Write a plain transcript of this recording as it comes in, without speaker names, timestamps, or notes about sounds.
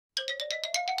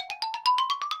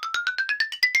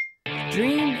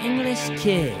Dream English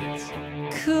Kids.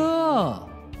 Cool!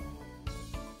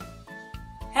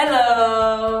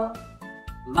 Hello!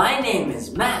 My name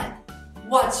is Matt.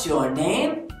 What's your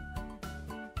name?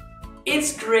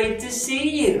 It's great to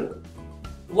see you.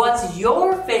 What's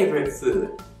your favorite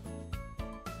food?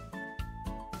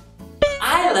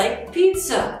 I like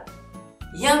pizza.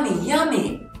 Yummy,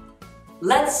 yummy.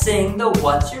 Let's sing the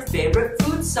What's Your Favorite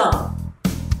Food song.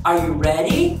 Are you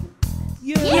ready?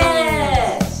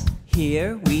 Yes!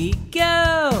 Here we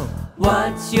go!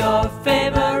 What's your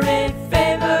favorite,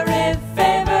 favorite,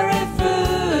 favorite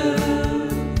food?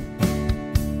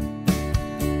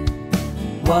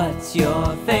 What's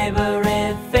your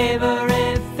favorite,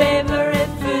 favorite, favorite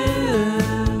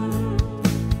food?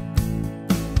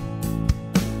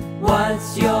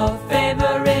 What's your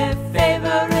favorite,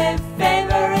 favorite,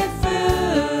 favorite food?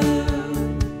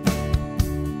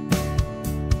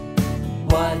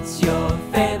 What's your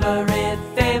favorite,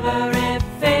 favorite,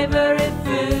 favorite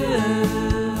food?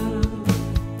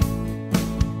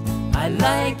 I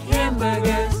like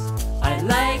hamburgers, I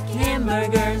like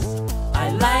hamburgers, I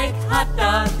like hot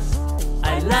dogs,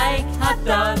 I like hot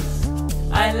dogs,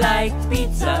 I like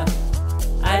pizza,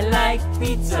 I like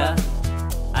pizza,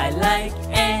 I like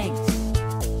eggs,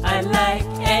 I like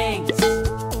eggs.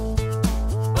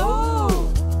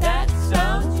 Oh, that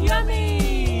sounds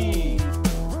yummy!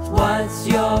 What's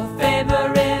your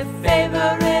favorite,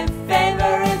 favorite,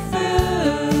 favorite food?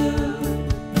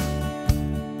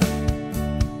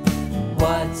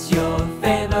 What's your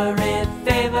favorite,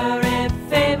 favorite,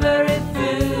 favorite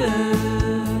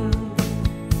food?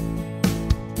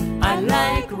 I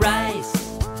like rice,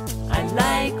 I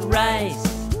like rice,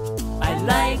 I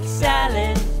like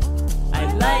salad, I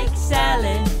like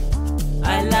salad,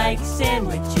 I like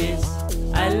sandwiches,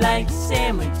 I like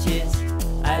sandwiches,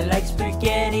 I like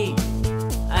spaghetti,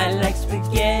 I like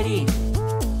spaghetti,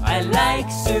 I like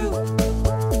soup,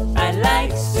 I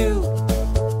like soup,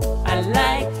 I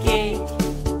like cake,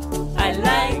 I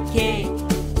like cake,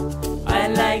 I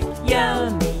like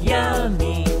yummy,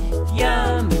 yummy,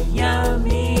 yummy,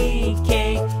 yummy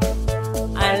cake,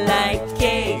 I like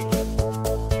cake.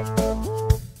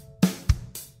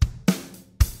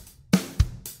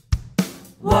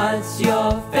 What's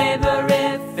your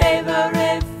favorite,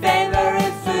 favorite,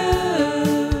 favorite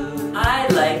food? I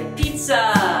like pizza.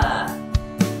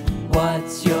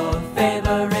 What's your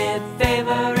favorite,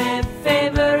 favorite,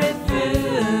 favorite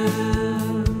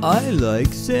food? I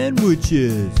like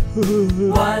sandwiches.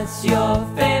 What's your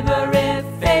favorite,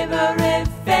 favorite,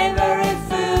 favorite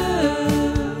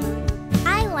food?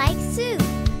 I like soup.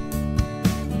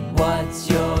 What's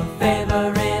your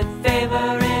favorite,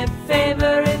 favorite,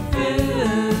 favorite food?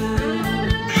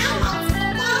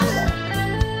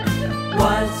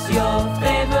 What's your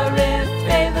favorite,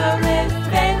 favorite,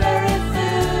 favorite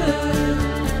food?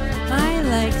 I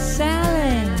like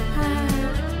salad.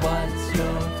 What's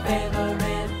your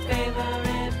favorite,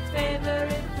 favorite,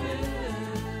 favorite food?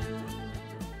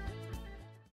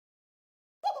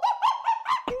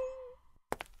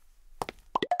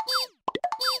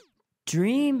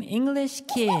 Dream English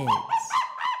Kids.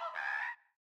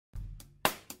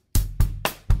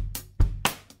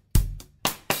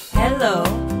 Hello,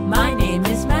 my name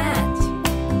is Matt.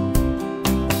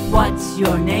 What's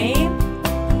your name?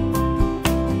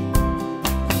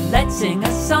 Let's sing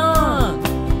a song.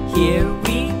 Here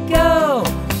we go.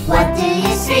 What do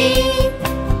you see?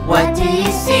 What do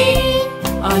you see?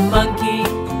 A monkey,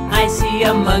 I see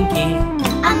a monkey.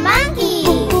 A monkey.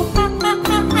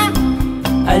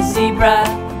 A zebra,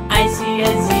 I see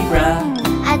a zebra.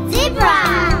 A zebra.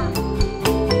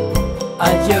 A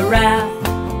giraffe,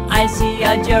 I see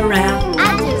a giraffe. A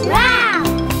giraffe.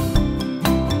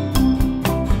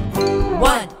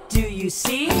 What do you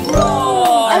see? A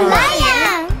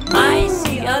lion. I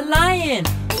see a lion.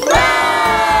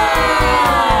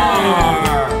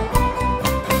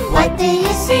 What do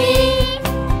you see?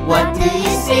 What do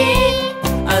you see?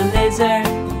 A lizard,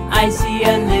 I see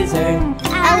a lizard.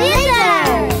 A lizard.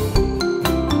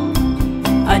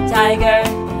 A tiger,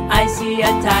 I see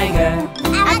a tiger.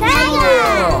 A tiger.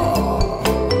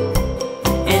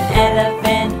 An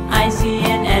elephant, I see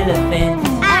an elephant.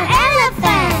 An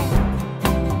elephant.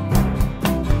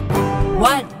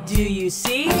 What do you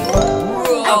see? A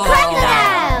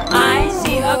crocodile. I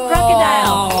see a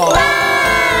crocodile.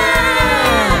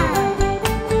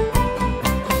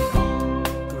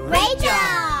 Great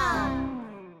job.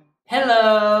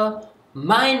 Hello!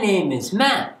 My name is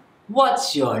Matt.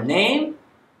 What's your name?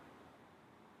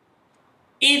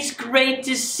 It's great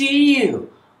to see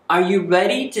you. Are you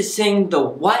ready to sing the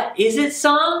What Is It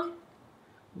song?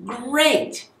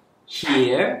 Great!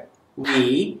 Here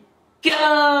we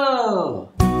go!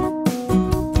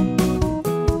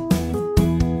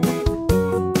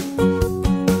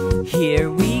 Here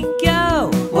we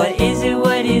go. What is it?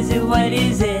 What is it? What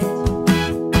is it?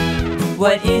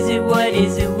 What is it? What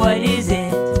is it? What is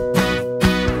it?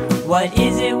 What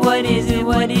is it? What is it?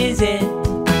 What is it?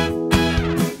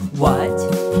 What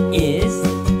is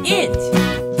it?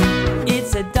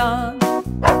 It's a dog.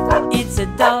 It's a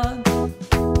dog.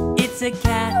 It's a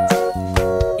cat.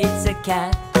 It's a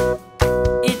cat.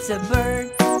 It's a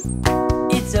bird.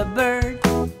 It's a bird.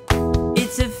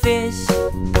 It's a fish.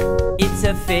 It's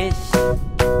a fish.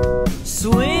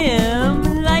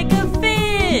 Swim like a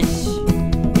fish.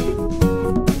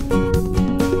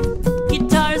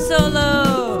 Guitar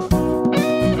solo.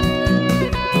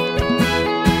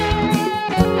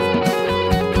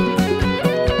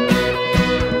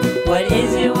 What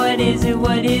is it? What is it?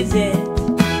 What is it?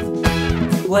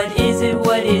 What is it?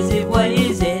 What is it? What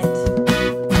is it?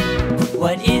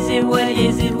 What is it? What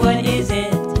is it? What is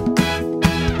it?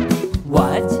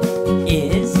 What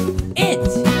is it?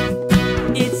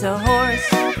 It's a horse.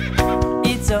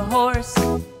 It's a horse.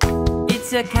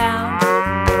 It's a cow.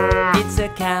 It's a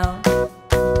cow.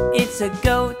 It's a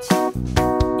goat.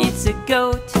 It's a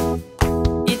goat.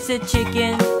 It's a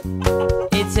chicken.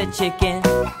 It's a chicken.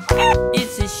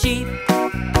 It's a sheep.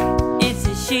 It's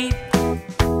a sheep.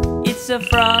 It's a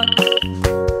frog.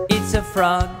 It's a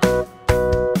frog.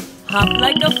 Hop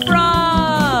like a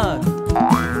frog.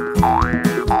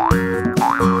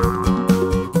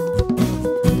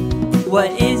 What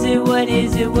is it? What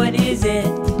is it? What is it?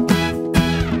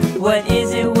 What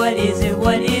is it? What is it?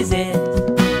 What is it?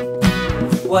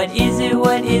 What is it?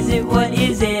 What is it? What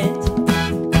is it?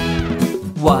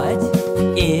 What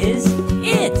is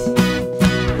it?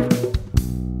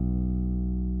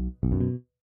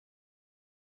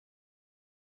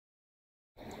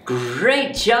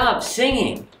 Great job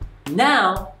singing!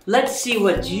 Now, let's see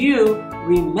what you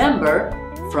remember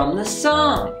from the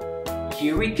song.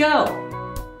 Here we go.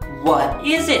 What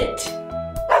is it?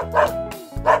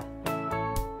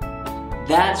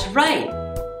 That's right.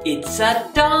 It's a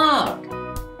dog.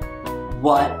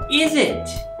 What is it?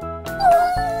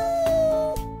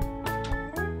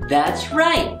 That's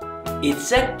right.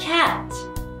 It's a cat.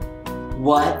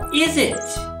 What is it?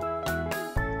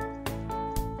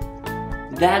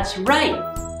 That's right.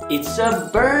 It's a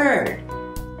bird.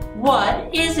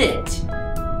 What is it?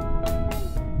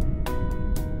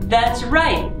 That's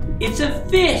right. It's a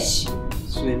fish.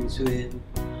 Swim, swim.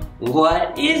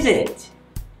 What is it?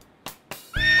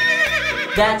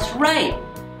 That's right.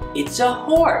 It's a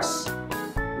horse.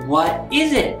 What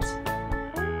is it?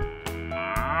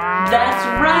 That's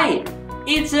right.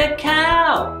 It's a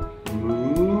cow.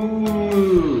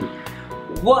 Moo.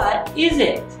 What is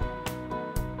it?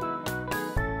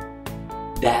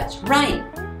 That's right.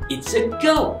 It's a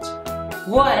goat.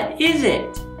 What is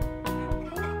it?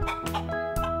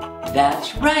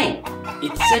 That's right.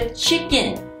 It's a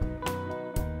chicken.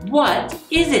 What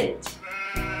is it?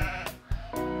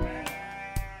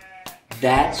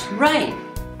 That's right.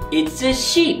 It's a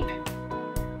sheep.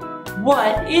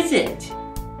 What is it?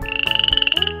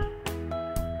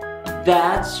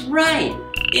 That's right.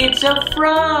 It's a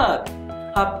frog.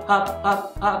 Hop, hop,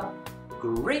 hop, hop.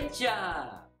 Great job.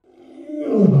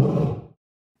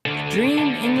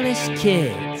 Dream English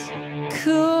Kids.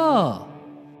 Cool.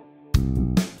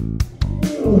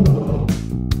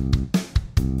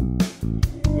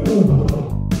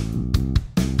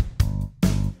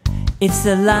 It's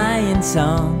the lion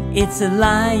song. It's a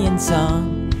lion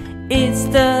song. It's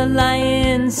the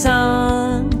lion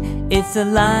song. It's the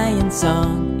lion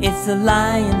song. It's the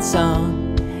lion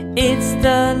song. It's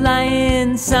the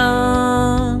lion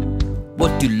song.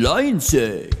 What do lions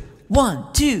say? 1,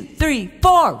 2, 3,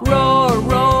 4. Roar,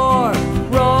 roar,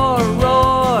 roar,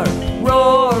 roar, roar,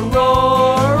 roar,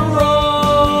 roar,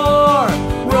 roar,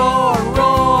 roar,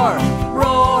 roar,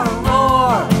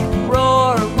 roar, roar,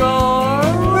 roar,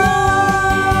 roar.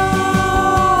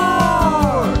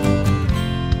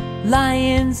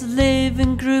 Lions live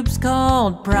in groups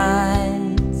called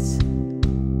prides.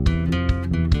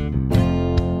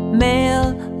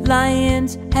 Male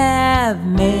lions have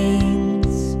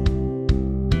manes.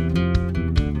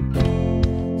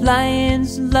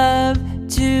 Lions love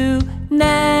to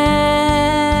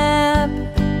nap.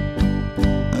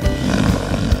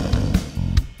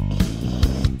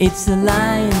 It's the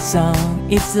lion song.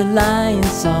 It's the lion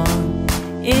song.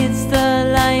 It's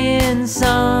the lion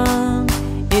song.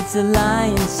 It's a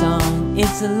lion song.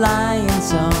 It's a lion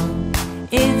song.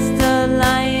 It's the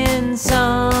lion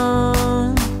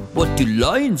song. What do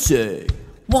lions say?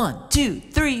 1, 2,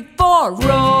 3, 4.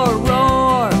 Roar,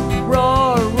 roar,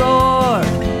 roar, roar,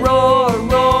 roar.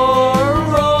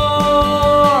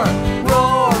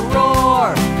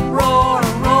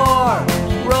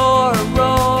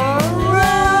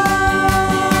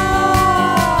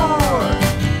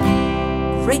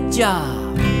 Great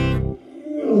job!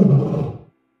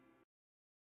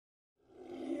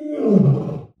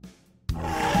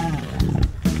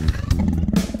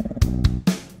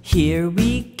 Here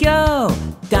we go!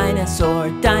 Dinosaur,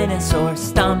 dinosaur,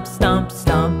 stomp, stomp,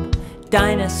 stomp.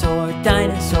 Dinosaur,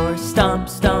 dinosaur, stomp,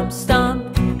 stomp,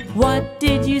 stomp. What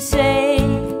did you say?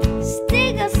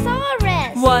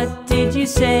 Stegosaurus. What did you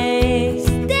say?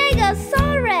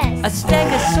 Stegosaurus. A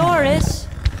stegosaurus?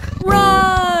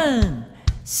 Run!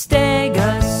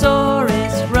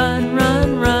 Stegosaurus, run,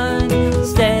 run, run.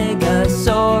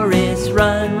 Stegosaurus,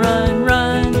 run, run,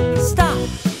 run. Stop!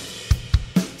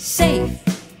 Safe!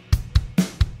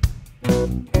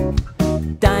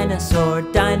 Dinosaur,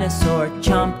 dinosaur,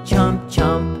 chomp, chomp,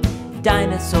 chomp.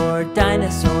 Dinosaur,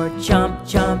 dinosaur, chomp,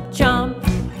 chomp, chomp.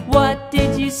 What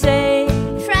did you say?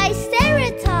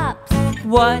 Triceratops.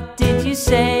 What did you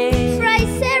say?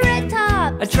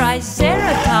 Triceratops. A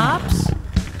triceratops?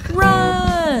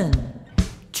 Run!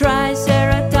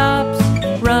 Triceratops,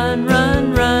 run,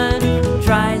 run, run.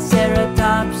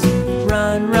 Triceratops,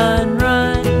 run, run,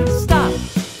 run. Stop!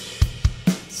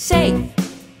 Safe!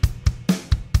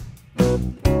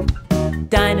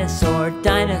 Dinosaur,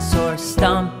 dinosaur,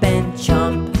 stomp and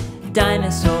chomp.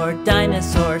 Dinosaur,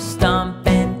 dinosaur, stomp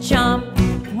and chomp.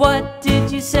 What did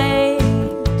you say?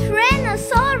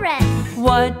 Tyrannosaurus.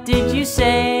 What did you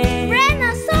say?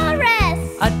 Tyrannosaurus.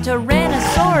 A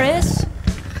tyrannosaurus?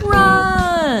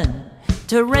 Run!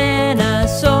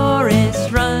 Tyrannosaurus,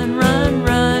 run, run,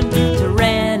 run.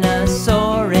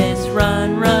 Tyrannosaurus,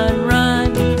 run, run,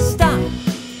 run. Stop!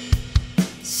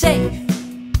 Safe!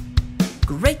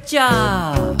 Great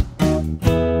job!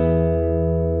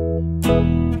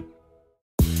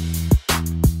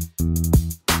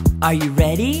 Are you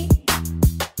ready?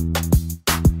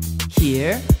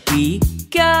 Here we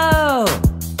go!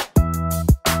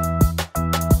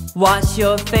 Wash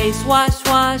your face, wash,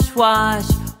 wash, wash.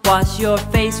 Wash your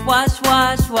face, wash,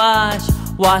 wash, wash.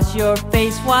 Wash your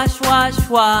face, wash, wash,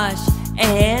 wash.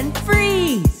 And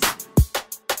freeze!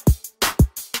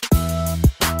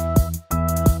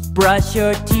 Brush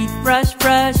your teeth, brush,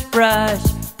 brush, brush.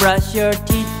 Brush your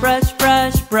teeth, brush,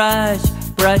 brush, brush.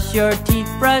 Brush your teeth,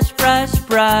 brush, brush,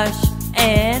 brush.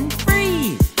 And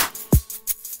freeze!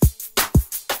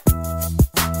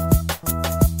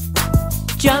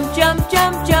 Jump, jump,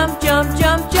 jump, jump, jump,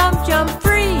 jump, jump, jump,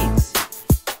 freeze!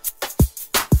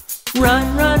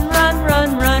 Run, run, run,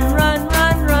 run, run, run,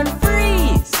 run, run,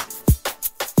 freeze!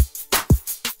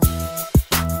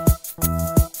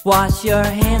 Wash your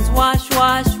hands, wash,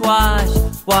 wash, wash.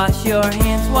 Wash your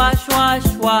hands, wash, wash,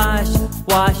 wash.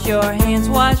 Wash your hands,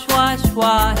 wash, wash,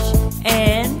 wash.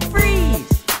 And freeze!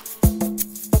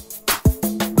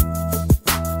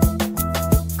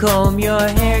 Comb your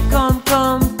hair, comb,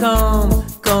 comb, comb.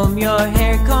 Comb your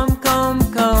hair, comb, comb,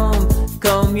 comb.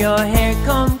 Comb your hair,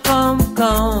 comb, comb,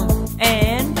 comb.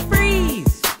 And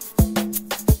freeze!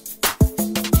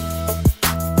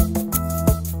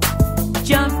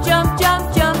 Jump, jump,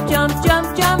 jump, jump, jump,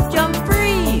 jump, jump, jump,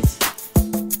 freeze!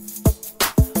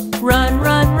 Run,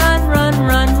 run, run, run,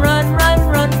 run, run, run,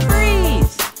 run,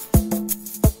 freeze!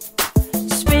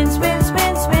 Spin, spin,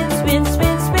 spin, spin, spin,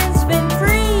 spin, spin, spin,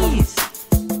 freeze!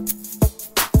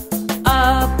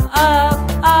 Up, up,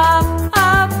 up,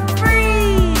 up,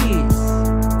 freeze!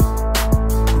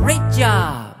 Great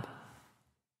job!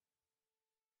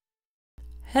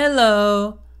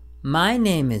 Hello, my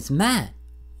name is Matt.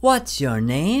 What's your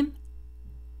name?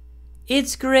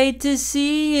 It's great to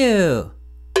see you.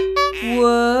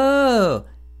 Whoa!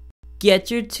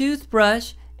 Get your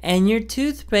toothbrush and your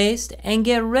toothpaste and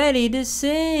get ready to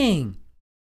sing.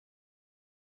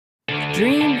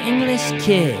 Dream English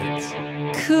Kids.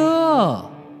 Cool!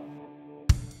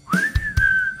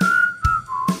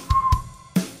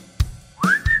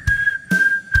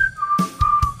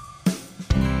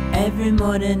 Every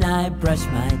morning I brush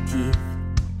my teeth.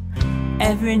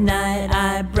 Every night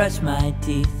I brush my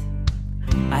teeth.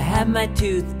 I have my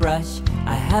toothbrush,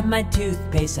 I have my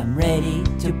toothpaste, I'm ready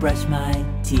to brush my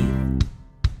teeth.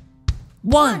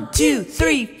 1, 2,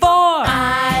 3, 4!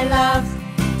 I love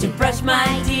to brush my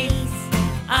teeth.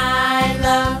 I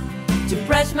love to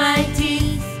brush my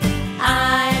teeth.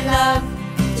 I love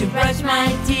to brush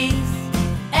my teeth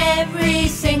every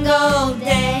single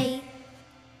day.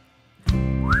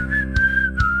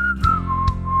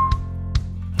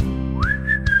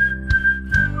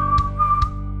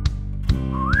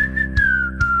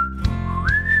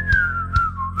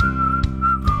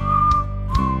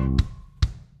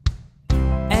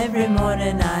 Every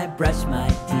morning I brush my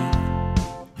teeth.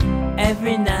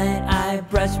 Every night I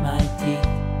brush my teeth.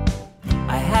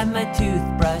 I have my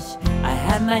toothbrush, I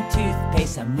have my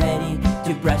toothpaste, I'm ready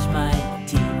to brush my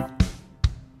teeth.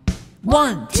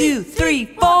 1, 2, 3,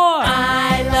 4.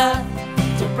 I love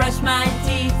to brush my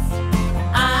teeth.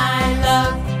 I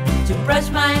love to brush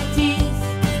my teeth.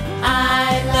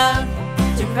 I love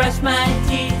to brush my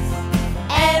teeth.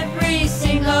 Every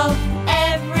single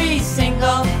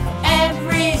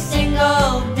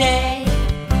day.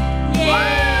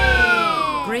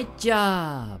 Yay! Great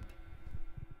job.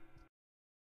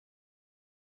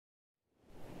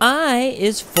 I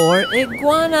is for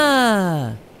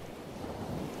iguana.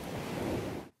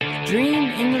 Dream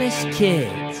English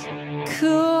Kids.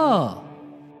 Cool.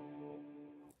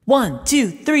 1, 2,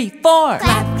 3, 4.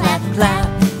 Clap, clap,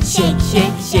 clap. Shake,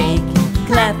 shake, shake.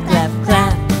 Clap, clap,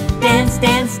 clap. Dance,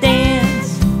 dance,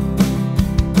 dance.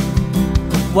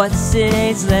 What's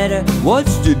today's letter?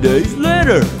 What's today's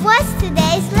letter? What's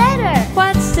today's letter?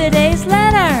 What's today's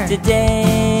letter? Today's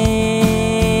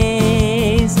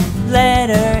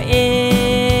letter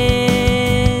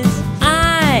is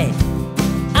I.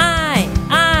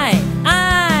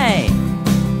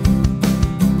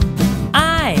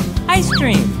 Ice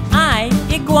cream. I,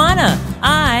 iguana.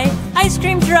 I, ice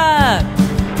cream truck.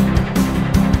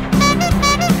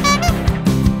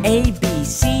 A, B,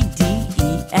 C, D,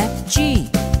 E, F, G,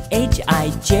 H, I,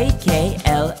 J, K,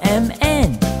 L, M,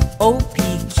 N, O, P,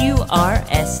 Q, R,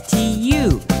 S, T,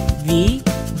 U, V,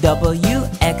 W,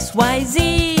 X, Y,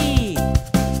 Z.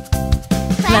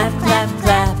 Clap, clap,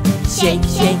 clap. Shake,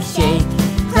 shake, shake.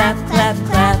 Clap, clap,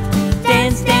 clap.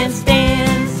 Dance, dance, dance.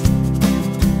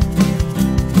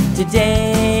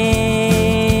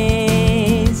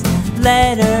 Today's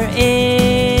letter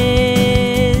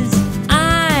is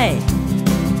I.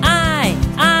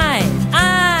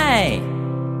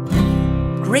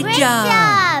 Great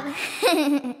job.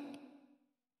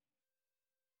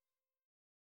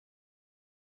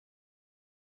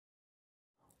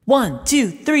 1, 2,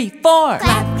 3, 4.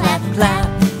 Clap, clap, clap.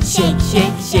 Shake,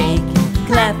 shake, shake.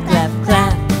 Clap, clap,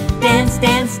 clap. Dance,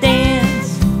 dance,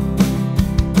 dance.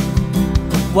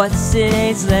 What's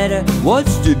today's letter?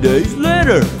 What's today's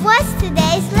letter? What's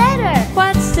today's letter?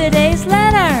 What's today's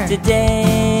letter? Today's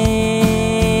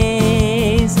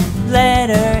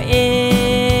letter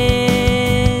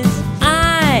is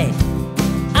I.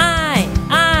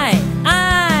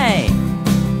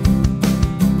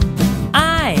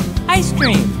 Ice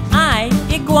cream. I,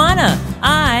 iguana.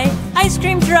 I, ice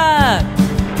cream truck.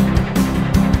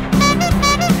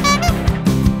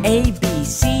 A, B,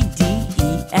 C, D,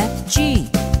 E, F, G,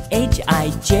 H, I,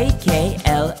 J, K,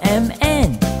 L, M,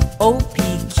 N, O, P,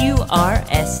 Q, R,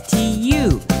 S, T,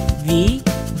 U, V,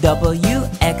 W,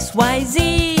 X, Y,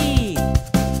 Z.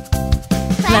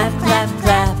 Clap, clap,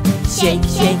 clap. Shake,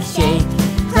 shake, shake.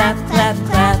 Clap, clap,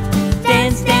 clap.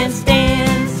 Dance, dance,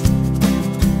 dance.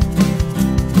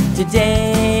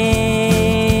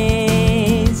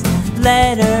 Today's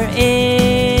letter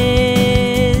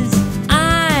is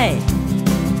I.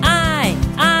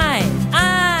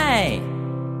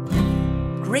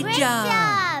 Great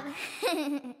job.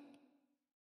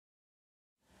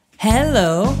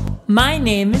 Hello, my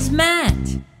name is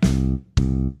Matt.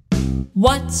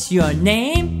 What's your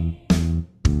name?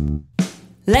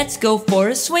 Let's go for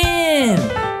a swim.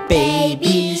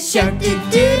 Baby shark doo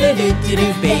doo doo doo doo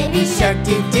doo. Baby shark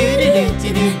doo doo doo doo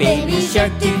doo doo. Baby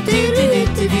shark doo doo doo doo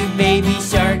doo doo. Baby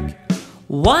shark.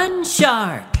 One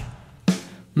shark.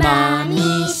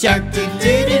 Mommy shark doo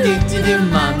doo doo doo doo doo.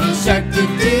 Mommy shark doo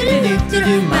doo doo doo doo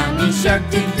doo. Mommy shark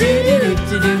doo doo doo doo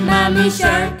doo doo. Mommy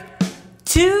shark.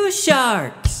 Two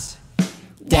sharks.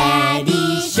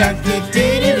 Daddy shark doo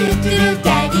doo doo doo doo doo.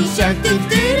 Daddy shark doo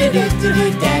doo doo doo doo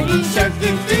doo. Daddy shark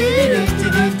doo doo doo doo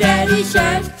doo doo. Daddy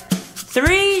shark.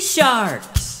 Three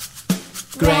sharks.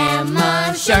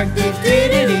 Grandma shark doo doo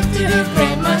doo doo doo doo.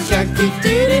 Grandma shark doo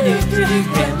doo doo doo doo doo.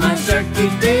 Grandma shark doo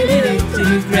doo doo doo doo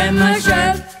doo. Grandma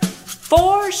shark.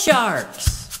 Four sharks.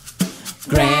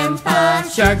 Grandpa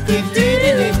shark doo doo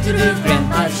doo doo doo doo.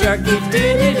 Grandpa shark doo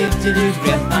doo doo doo doo doo.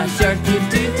 Grandpa shark doo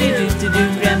doo doo doo doo doo.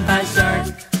 Grandpa shark.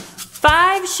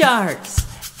 Five sharks.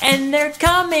 And they're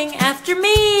coming after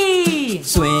me.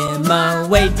 Swim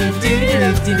away, do do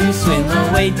do do do. Swim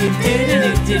away, do do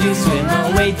do do do. Swim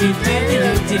away, do do do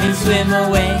do do. Swim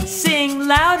away. Sing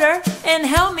louder and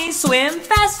help me swim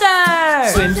faster.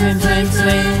 Swim, swim, swim,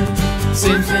 swim.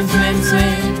 Swim, swim, swim,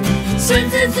 swim. Swim,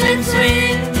 swim, swim,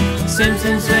 swim. Swim,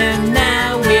 swim, swim.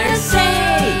 Now we're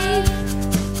safe.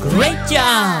 Great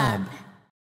job.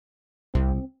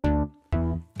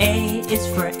 A is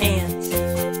for ant.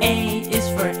 A is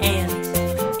for ant.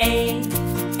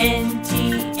 A-N-T,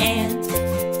 ant.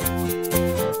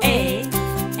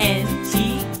 A-N-T,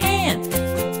 ant.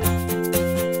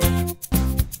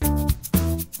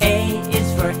 A is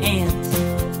for ant.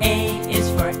 A is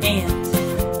for ant.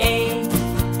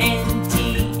 A-N-T,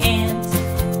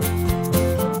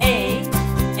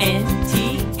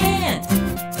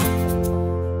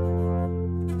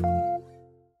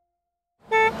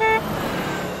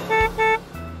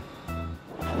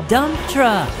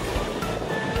 truck,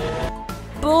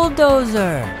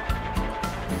 bulldozer,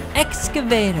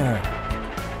 excavator,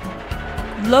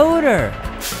 loader,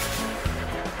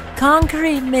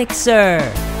 concrete mixer.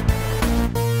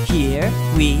 Here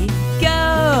we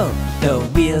go! The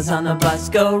wheels on the bus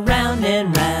go round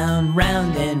and round,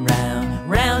 round and round,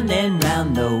 round and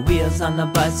round. The wheels on the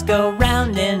bus go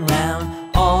round and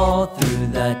round, all through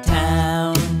the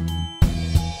town.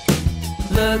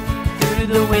 Look through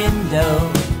the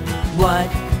window, what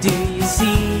do you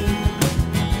see?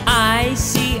 I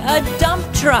see a dump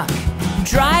truck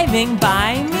driving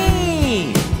by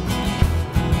me.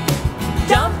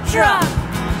 Dump truck!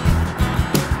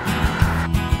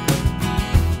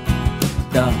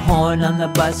 The horn on the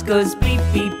bus goes beep,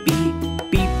 beep, beep,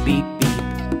 beep, beep, beep,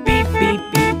 beep, beep,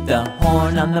 beep. The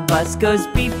horn on the bus goes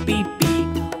beep, beep, beep,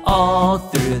 all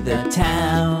through the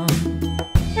town.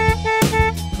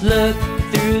 Look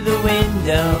through the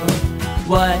window,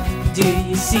 what do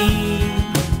you see?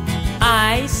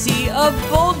 I see a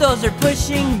bulldozer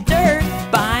pushing dirt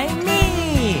by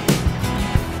me.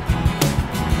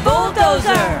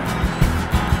 Bulldozer!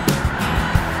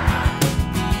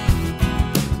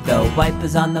 The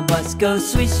wipers on the bus go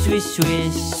swish, swish,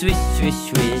 swish, swish, swish,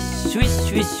 swish, swish,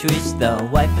 swish, swish. The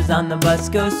wipers on the bus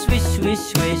go swish, swish,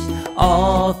 swish,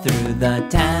 all through the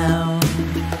town.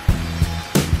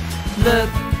 Look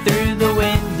through the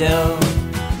window,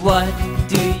 what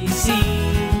do you see?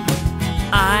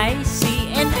 I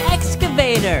see an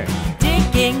excavator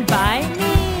digging by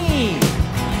me.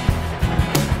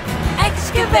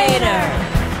 Excavator!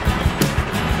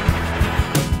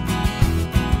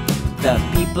 The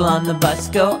people on the bus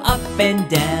go up and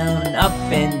down, up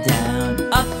and down,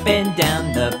 up and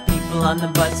down. The people on the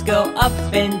bus go up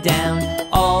and down,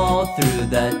 all through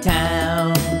the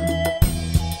town.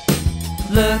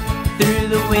 Look through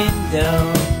the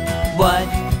window, what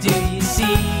do you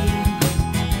see?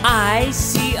 I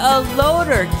see a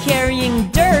loader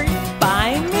carrying dirt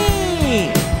by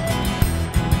me.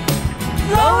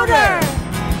 Loader!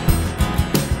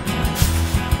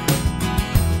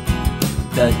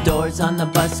 The doors on the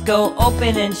bus go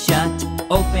open and shut,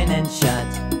 open and shut,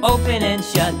 open and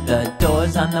shut. The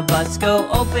doors on the bus go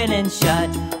open and shut,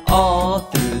 all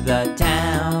through the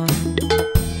town.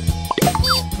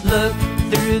 Look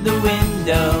through the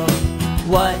window,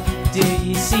 what do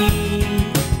you see?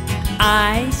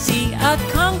 I see a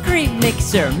concrete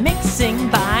mixer mixing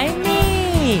by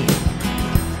me.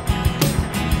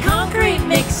 Concrete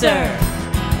mixer!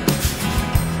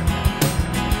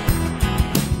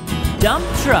 Dump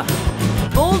truck,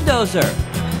 bulldozer,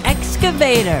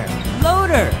 excavator,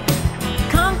 loader,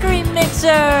 concrete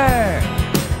mixer.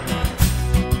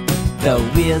 The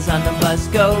wheels on the bus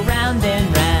go round and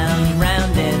round,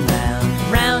 round and round,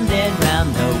 round and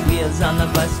round. The wheels on the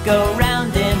bus go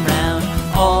round and round,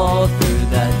 all through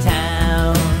the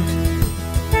town.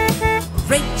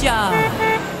 Great job!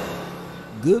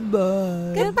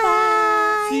 Goodbye.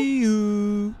 Goodbye. See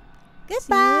you.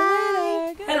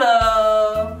 Goodbye.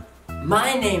 Hello!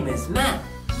 My name is Matt.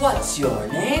 What's your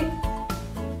name?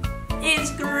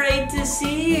 It's great to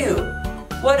see you.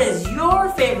 What is your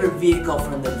favorite vehicle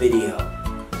from the video?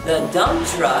 The dump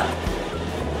truck?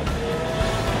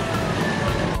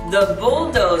 The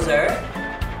bulldozer?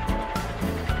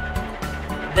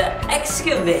 The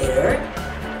excavator?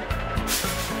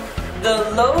 The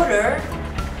loader?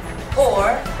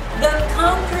 Or the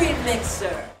concrete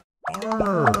mixer?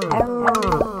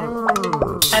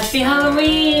 Happy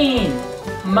Halloween!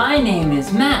 My name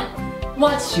is Matt.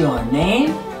 What's your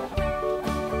name?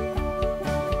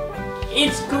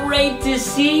 It's great to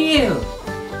see you.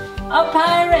 A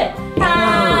pirate!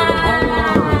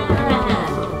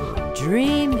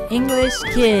 Dream English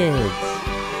Kids.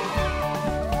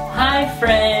 Hi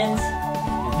friends.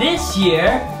 This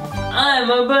year, I'm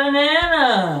a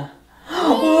banana.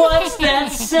 What's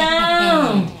that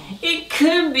sound? It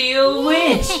could be a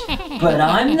witch, but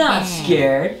I'm not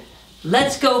scared.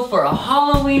 Let's go for a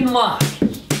Halloween walk.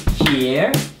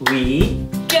 Here we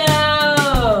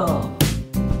go.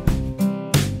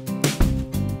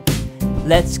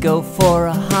 Let's go for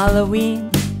a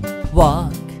Halloween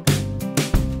walk.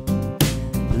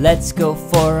 Let's go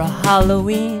for a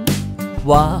Halloween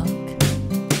walk.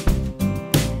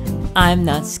 I'm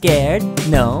not scared,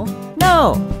 no,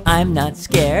 no. I'm not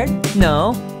scared,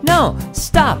 no, no.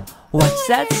 Stop, what's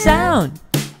that sound?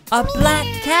 A black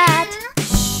cat.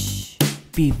 Shh,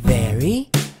 be very,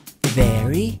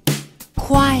 very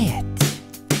quiet.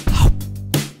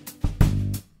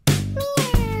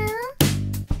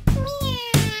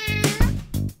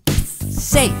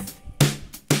 Safe.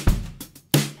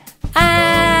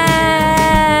 Ah!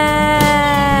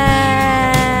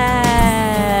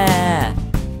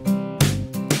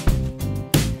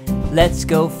 Let's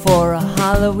go for a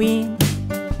Halloween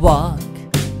walk.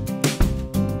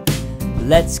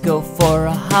 Let's go for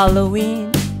a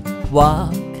Halloween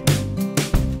walk.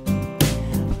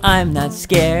 I'm not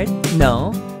scared,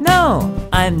 no, no.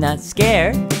 I'm not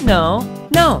scared, no,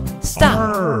 no.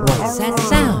 Stop, what's that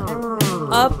sound?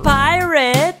 A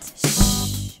pirate!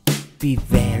 Shh, be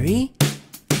very,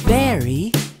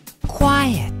 very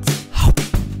quiet.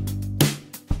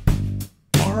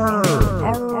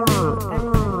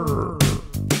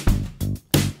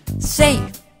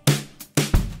 Safe.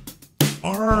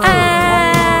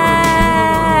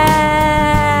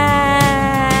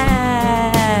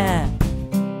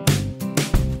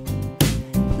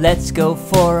 Let's go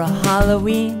for a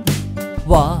Halloween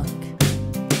walk.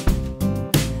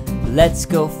 Let's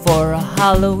go for a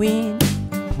Halloween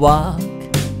walk.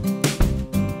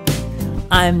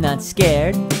 I'm not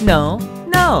scared, no,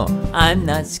 no. I'm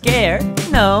not scared,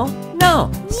 no,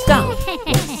 no. Stop,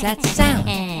 what's that sound?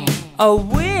 A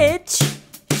witch?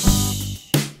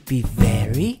 Shh, be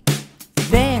very,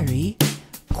 very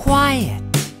quiet.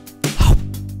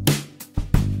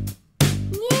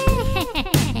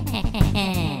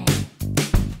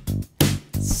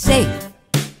 Safe.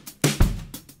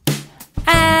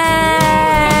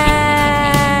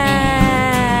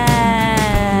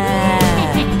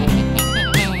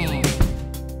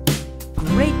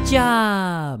 Great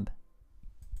job.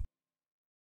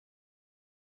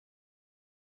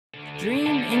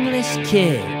 Dream English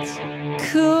Kids.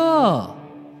 Cool.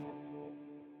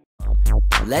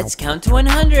 Let's count to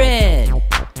 100.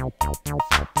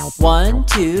 1,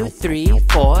 2, 3,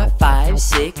 4, 5,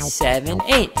 6, 7,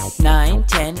 8, 9,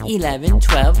 10, 11,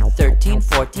 12, 13,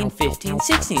 14, 15,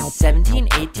 16, 17,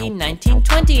 18, 19,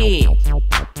 20.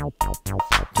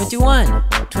 21,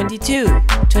 22,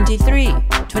 23,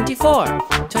 24,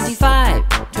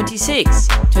 25, 26,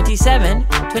 27,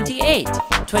 28,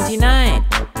 29,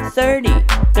 30,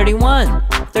 31,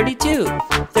 32,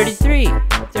 33,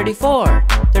 34,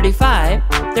 35,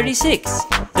 36,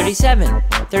 37,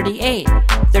 38,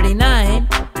 39,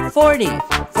 40,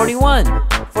 41,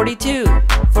 42,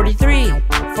 43,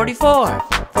 44,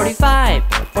 45,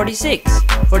 46,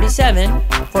 47,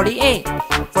 48,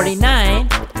 49,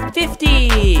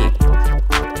 50.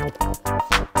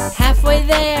 Halfway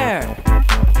there.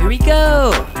 Here we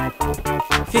go.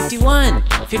 51,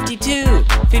 52,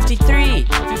 53,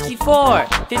 54,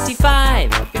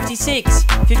 55, 56,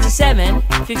 57,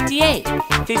 58,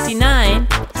 59,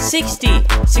 60,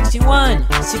 61,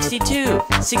 62,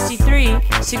 63,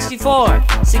 64,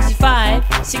 65,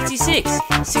 66,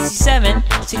 67,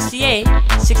 68,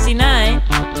 69,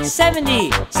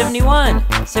 70, 71,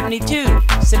 72,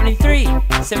 73,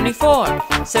 74,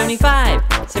 75,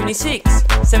 76,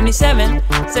 77,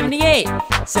 78,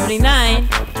 79,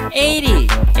 80,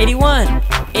 81,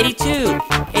 82,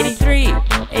 83,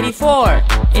 84,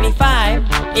 85,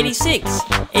 86,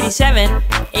 87,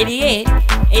 88,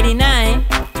 89,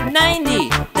 90,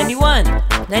 91,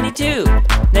 92,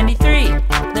 93,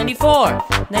 94,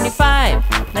 95,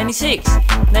 96,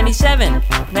 97,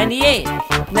 98,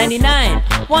 99,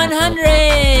 100!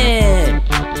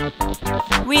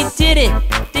 We did it!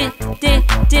 Did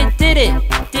it!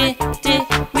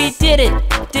 We did it!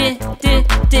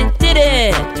 Did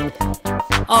it!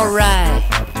 All right.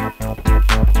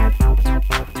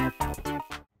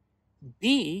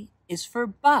 B is for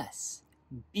bus.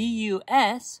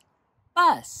 B-U-S,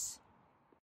 bus.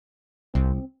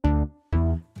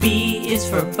 B is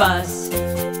for bus.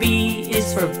 B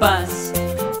is for bus.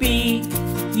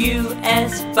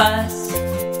 B-U-S, bus.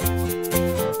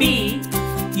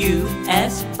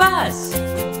 B-U-S, bus.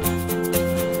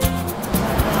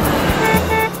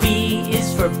 B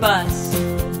is for bus.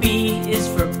 B is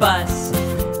for bus.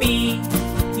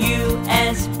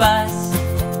 B-U-S, bus.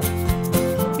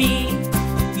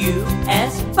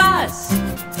 B-U-S, bus.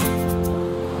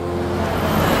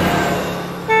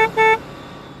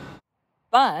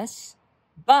 Bus,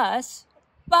 bus,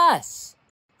 bus.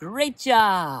 Great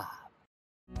job.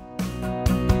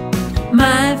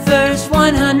 My first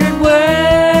 100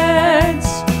 words.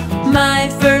 My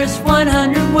first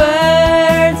 100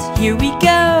 words. Here we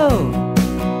go.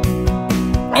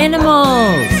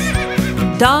 Animals.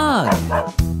 Dog.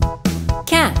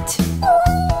 Cat.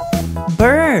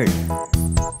 Bird.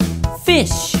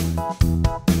 Fish.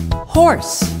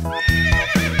 Horse.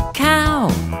 Cow.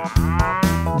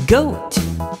 Goat.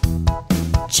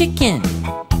 Chicken.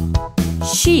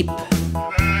 Sheep.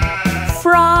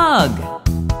 Frog.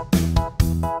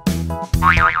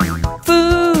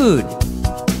 Food.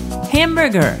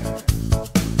 Hamburger.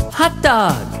 Hot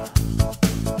dog.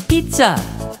 Pizza.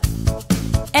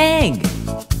 Egg.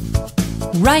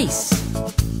 Rice.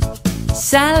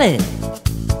 salad,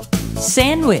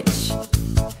 sandwich,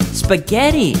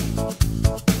 spaghetti,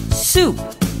 soup,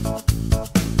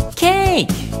 cake.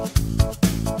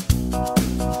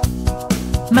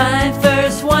 My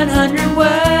first 100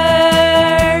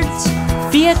 words: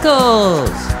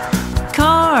 vehicles,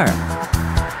 car,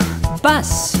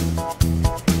 bus,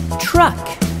 truck,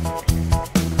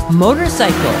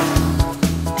 motorcycle,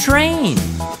 train,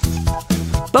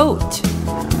 boat,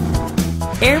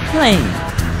 airplane,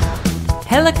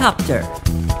 helicopter,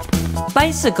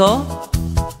 bicycle,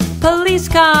 police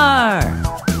car.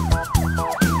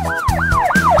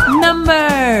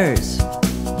 Numbers: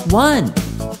 1,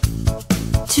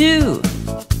 2,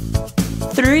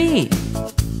 3,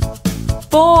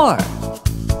 4,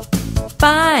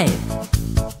 5,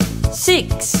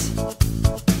 6,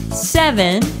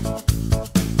 7,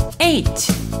 8,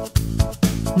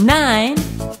 9,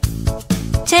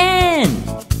 10.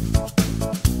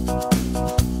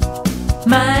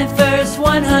 My first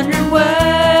 100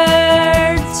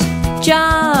 words: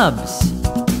 jobs,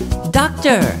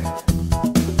 doctor,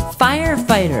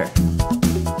 firefighter,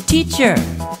 teacher,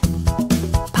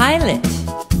 pilot,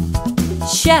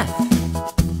 chef,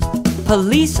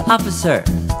 police officer,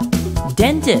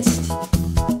 dentist,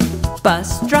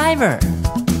 bus driver,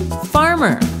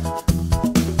 farmer,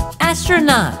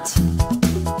 astronaut.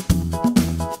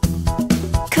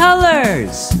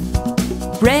 Colors: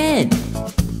 red,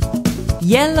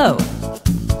 yellow,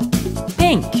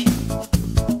 pink,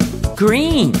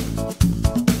 green,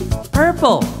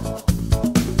 purple,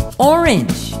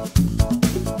 orange,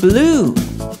 blue,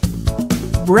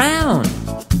 brown,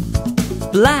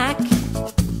 black,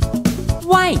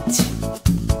 white.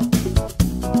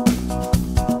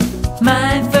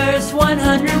 My first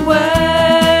 100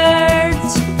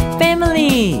 words: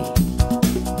 family,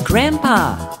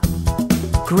 grandpa,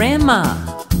 grandma,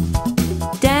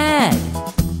 dad,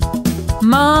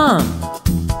 mom,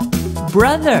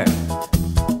 brother,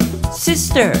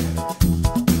 sister,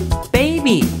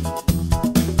 baby,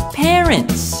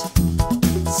 parents,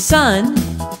 son,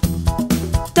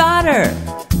 daughter.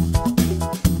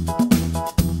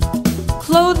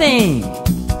 Clothing: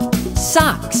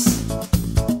 socks,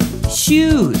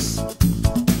 shoes,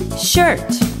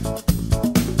 shirt,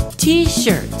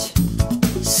 t-shirt,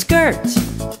 skirt,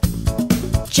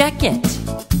 jacket,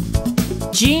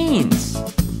 jeans,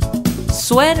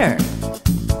 sweater,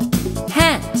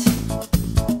 hat,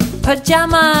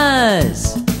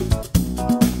 pajamas.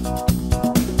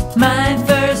 My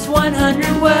first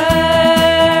 100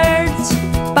 words: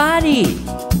 body,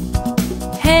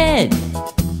 head,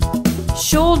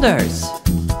 shoulders,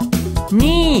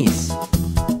 knees,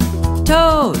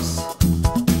 toes,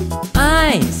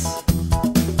 eyes,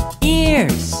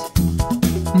 ears,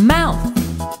 mouth,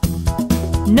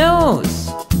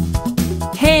 nose,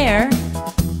 hair,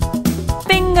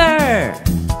 finger.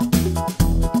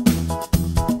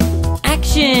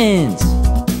 Actions: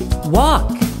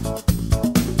 walk,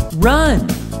 run,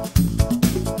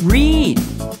 read,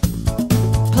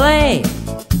 play,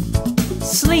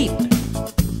 sleep,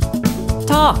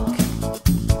 talk,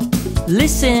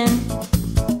 listen,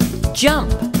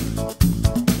 jump,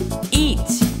 eat,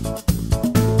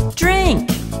 drink.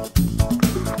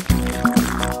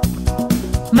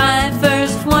 My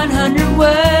first 100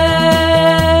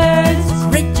 words: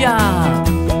 great job!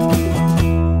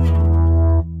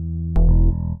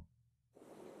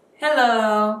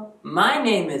 Hello, my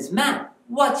name is Matt.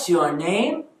 What's your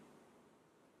name?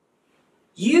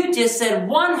 You just said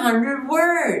 100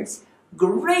 words.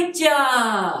 Great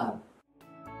job!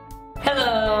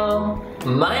 Hello,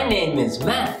 my name is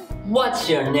Matt. What's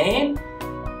your name?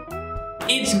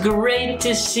 It's great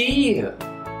to see you.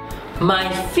 My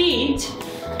feet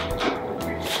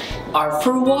are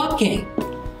for walking.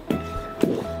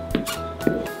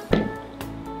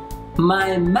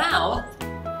 My mouth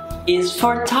is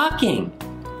for talking.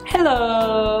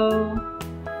 Hello.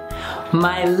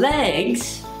 My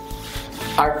legs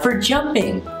are for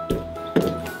jumping.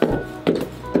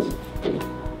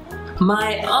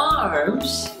 My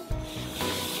arms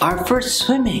are for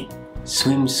swimming.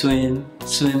 Swim, swim,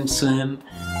 swim, swim.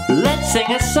 Let's sing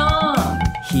a song.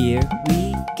 Here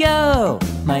we go.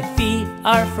 My feet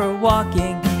are for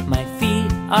walking. My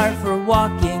feet are for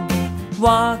walking.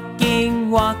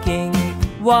 Walking, walking,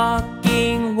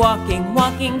 walking, walking,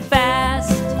 walking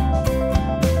fast.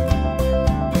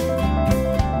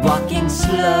 Walking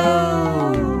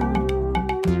slow.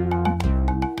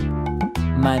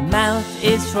 My mouth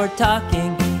is for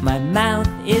talking. My mouth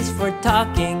is for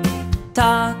talking.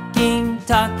 Talking,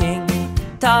 talking,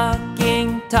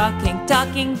 talking, talking,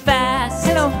 talking fast.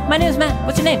 Hello, my name is Matt.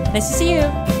 What's your name? Nice to see you.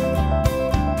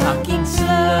 Talking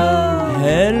slow.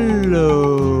 Hello.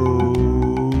 Hello.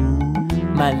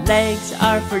 My legs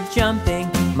are for jumping,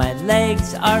 my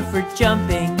legs are for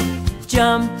jumping.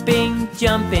 Jumping,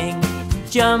 jumping,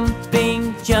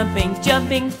 jumping, jumping,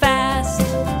 jumping fast.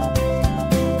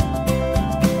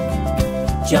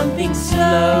 Jumping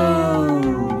slow.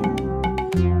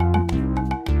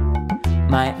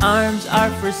 My arms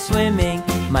are for swimming,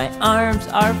 my arms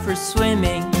are for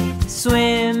swimming.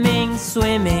 Swimming,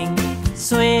 swimming,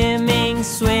 swimming,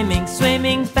 swimming,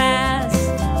 swimming fast.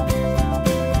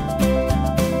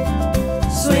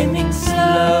 Swimming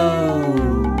slow.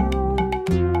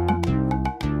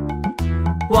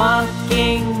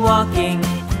 Walking, walking,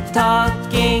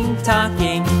 talking,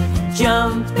 talking.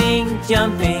 Jumping,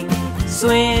 jumping,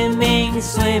 swimming,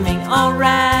 swimming, all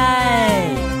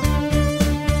right.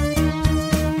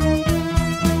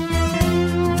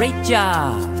 Great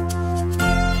job.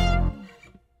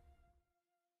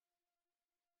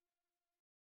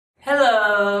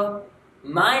 Hello,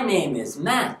 my name is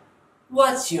Matt.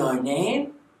 What's your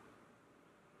name?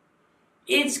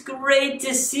 It's great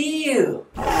to see you.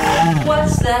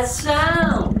 What's that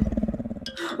sound?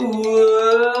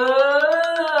 Whoa!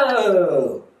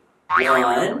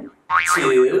 1,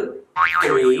 2,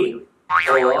 3,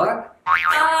 4,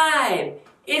 5.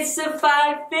 It's the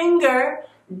 5-finger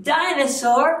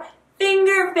dinosaur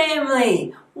finger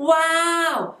family.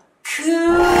 Wow!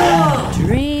 Cool!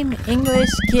 Dream English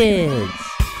Kids.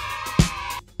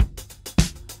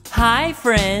 Hi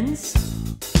friends,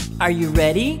 are you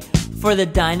ready for the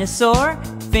Dinosaur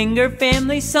Finger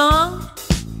Family song?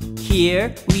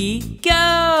 Here we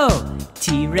go!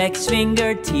 T-Rex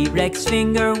finger, T-Rex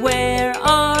finger, where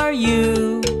are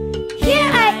you? Here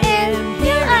I am,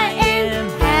 here I am.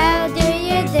 How do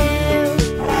you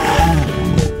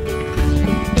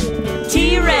do?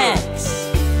 T-Rex!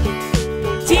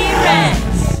 T-Rex!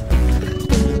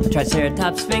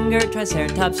 Triceratops finger,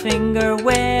 Triceratops finger,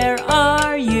 where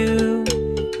are you?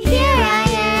 Here I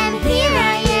am, here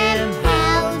I am.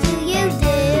 How do you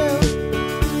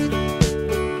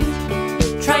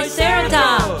do?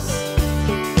 Triceratops!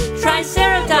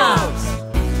 Triceratops!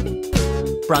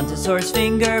 Brontosaurus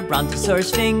finger,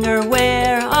 Brontosaurus finger,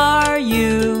 where are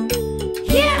you?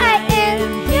 Here I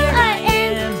am, here I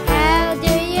am. How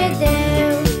do you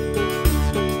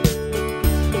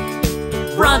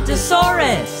do?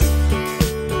 Brontosaurus!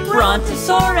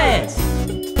 Brontosaurus!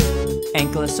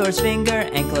 Ankylosaurus finger,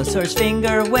 Ankylosaurus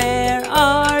finger, where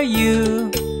are you?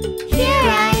 Here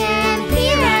I am,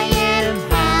 here I am.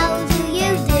 How do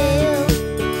you do?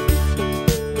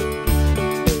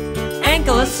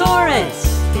 Ankylosaurus!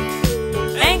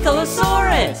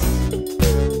 Ankylosaurus!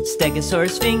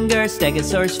 Stegosaurus finger,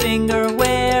 Stegosaurus finger,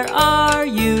 where are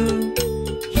you?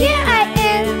 Here I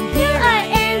am, here I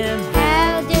am.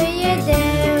 How do you do?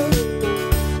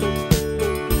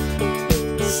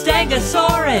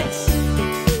 Stegosaurus!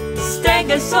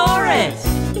 Stegosaurus!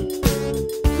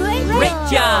 Great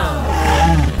job!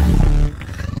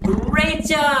 Great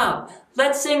job!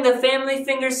 Let's sing the family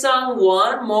finger song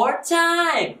one more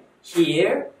time.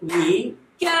 Here we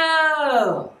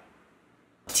go!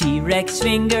 T-Rex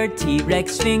finger,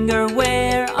 T-Rex finger,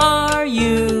 where are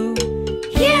you?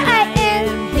 Here I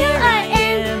am, here I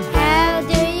am. How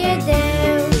do you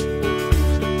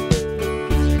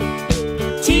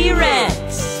do?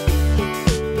 T-Rex!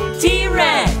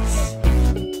 T-Rex!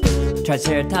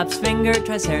 Triceratops finger,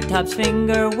 Triceratops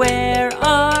finger, where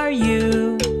are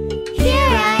you? Here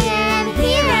I am,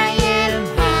 here I am.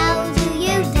 How do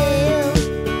you do?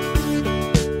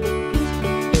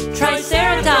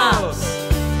 Triceratops!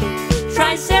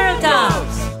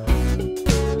 Triceratops!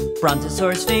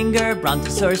 Brontosaurus finger,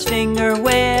 Brontosaurus finger,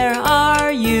 where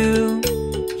are you?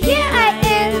 Here I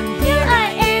am, here I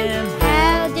am.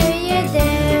 How do you do?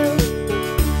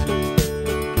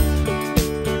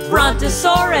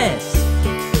 Brontosaurus!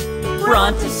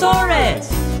 Brontosaurus!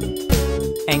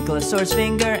 Ankylosaurus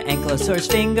finger, Ankylosaurus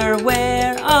finger,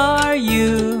 where are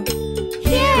you?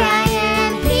 Here I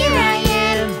am, here I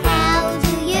am. How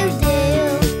do you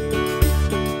do?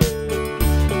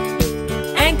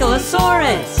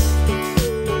 Ankylosaurus!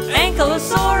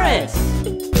 Ankylosaurus!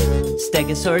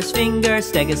 Stegosaurus finger,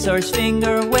 Stegosaurus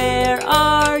finger, where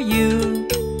are you?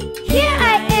 Here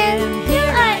I am,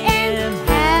 here I am.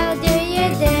 How do you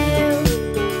do?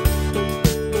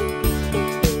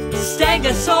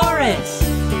 Stegosaurus!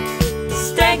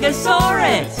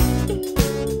 Stegosaurus!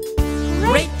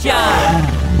 Great job!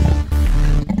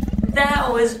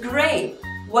 That was great!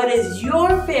 What is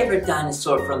your favorite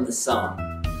dinosaur from the song?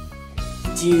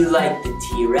 Do you like the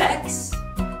T-Rex?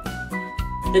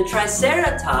 The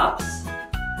Triceratops?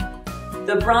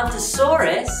 The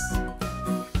Brontosaurus?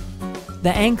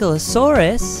 The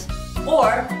Ankylosaurus?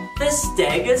 Or the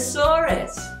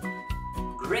Stegosaurus.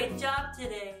 Great job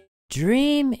today.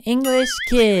 Dream English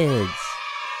Kids.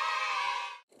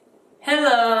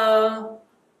 Hello,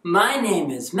 my name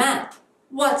is Matt.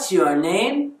 What's your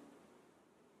name?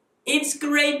 It's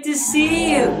great to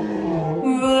see you.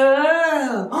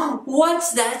 Whoa,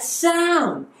 what's that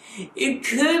sound? It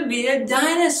could be a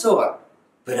dinosaur,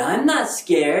 but I'm not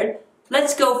scared.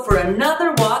 Let's go for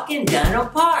another walk in Dino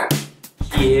Park.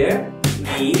 Here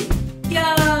we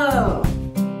go.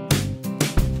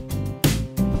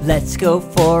 Let's go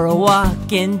for a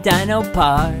walk in Dino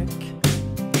Park.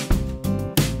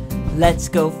 Let's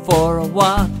go for a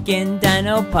walk in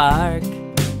Dino Park.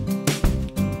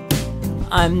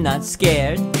 I'm not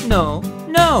scared, no,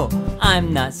 no.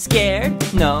 I'm not scared,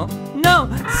 no, no.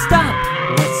 Stop!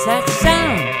 What's that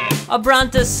sound? A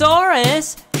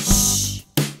brontosaurus? Shh!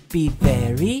 Be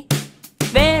very,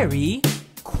 very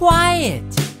quiet.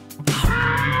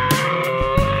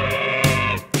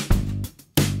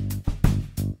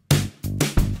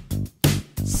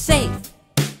 Safe.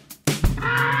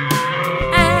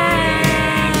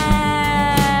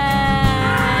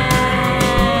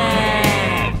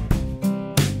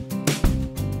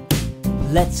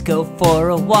 Let's go for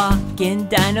a walk in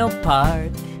Dino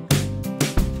Park.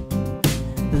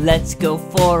 Let's go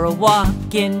for a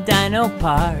walk in Dino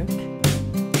Park.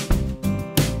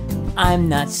 I'm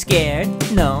not scared,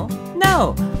 no,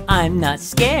 no. I'm not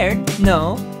scared,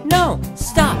 no, no.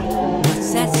 Stop!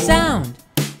 What's that sound?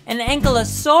 An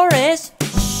ankylosaurus?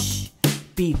 Shh!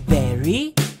 Be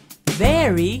very,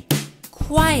 very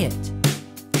quiet.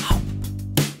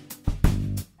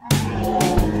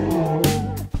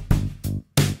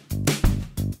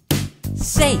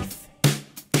 Safe.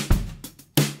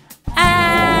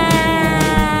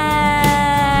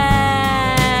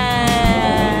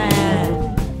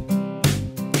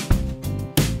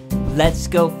 Let's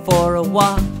go for a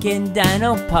walk in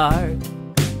Dino Park.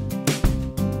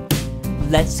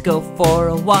 Let's go for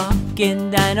a walk in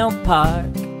Dino Park.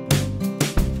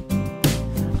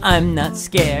 I'm not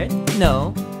scared,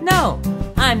 no, no.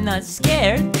 I'm not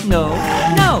scared, no,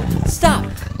 no. Stop!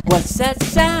 What's that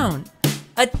sound?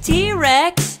 A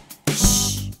T-Rex?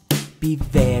 Shh! Be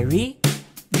very,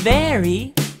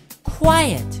 very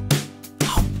quiet.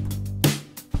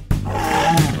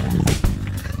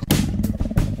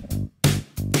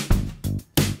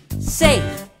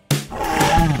 Safe.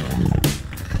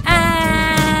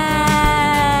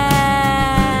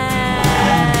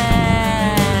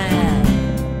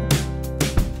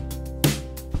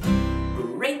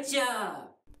 Great job.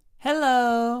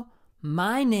 Hello,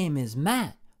 my name is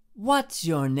Matt. What's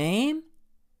your name?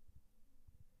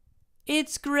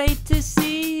 It's great to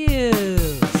see you.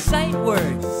 Sight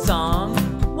words, song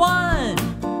 1.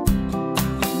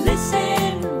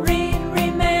 Listen, read,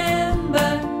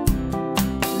 remember.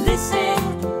 Listen,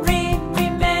 read,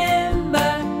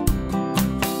 remember.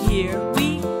 Here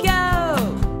we go.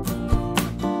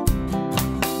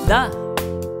 The,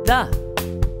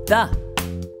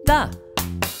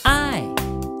 I,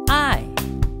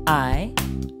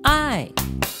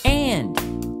 and,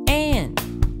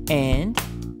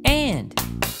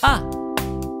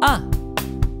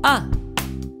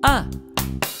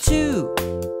 two,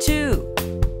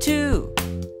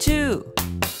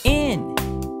 in,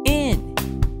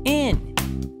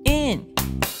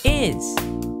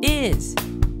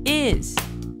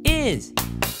 is,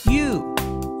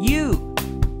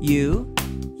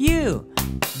 you,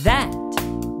 that,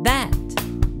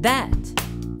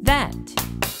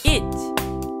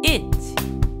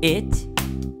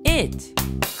 it,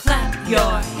 clap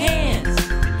your hands,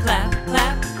 clap,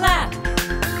 clap, clap,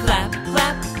 clap,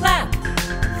 clap, clap,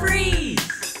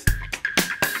 freeze.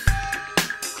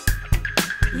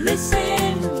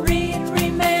 Listen, read,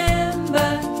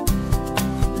 remember.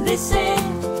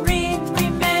 Listen, read,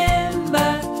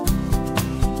 remember.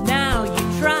 Now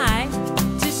you try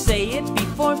to say it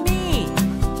before me.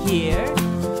 Here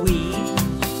we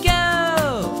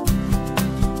go.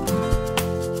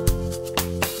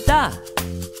 The,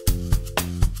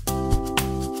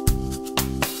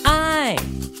 I,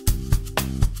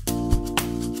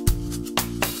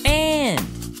 and,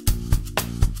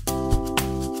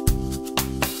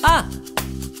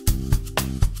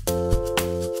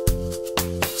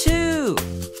 two,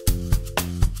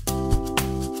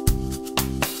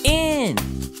 in,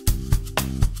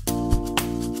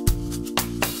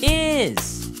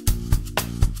 is,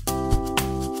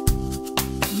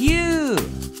 you,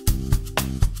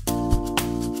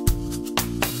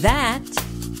 that,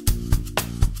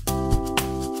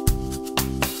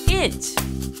 it.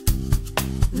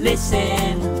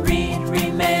 Listen, read,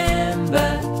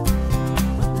 remember.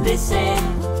 Listen,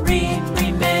 read,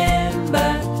 remember.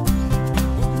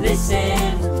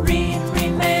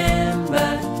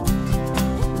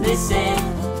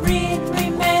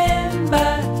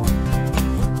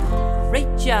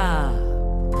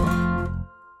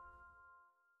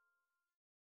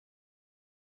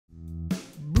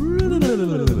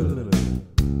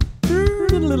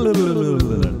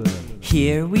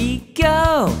 Here we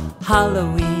go.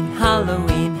 Halloween,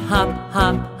 Halloween, hop,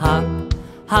 hop, hop.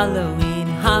 Halloween,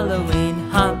 Halloween,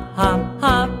 hop, hop,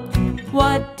 hop.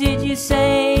 What did you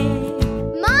say?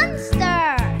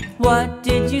 Monster! What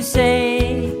did you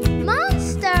say?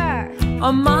 Monster!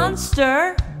 A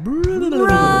monster?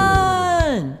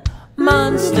 Run!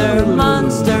 Monster,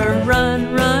 monster,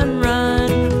 run, run,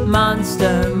 run.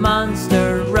 Monster,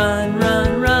 monster, run,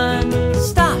 run, run.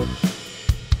 Stop!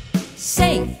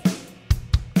 Safe!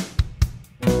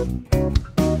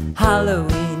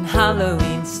 Halloween,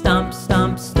 Halloween, stomp,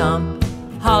 stomp, stomp.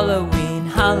 Halloween,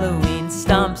 Halloween,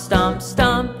 stomp, stomp,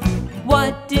 stomp.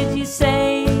 What did you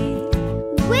say?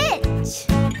 Witch!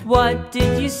 What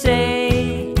did you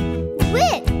say?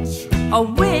 Witch! A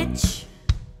witch?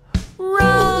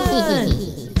 Run!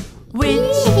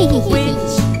 Witch,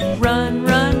 witch, run,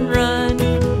 run, run.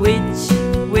 Witch,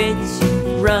 witch,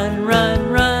 run, run,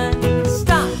 run.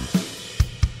 Stop!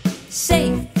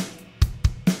 Safe!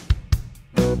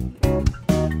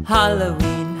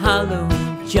 Halloween,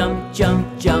 Halloween, jump, jump,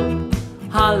 jump.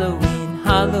 Halloween,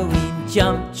 Halloween,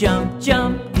 jump, jump,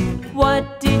 jump.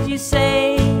 What did you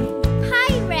say?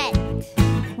 Pirate!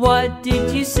 What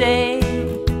did you say?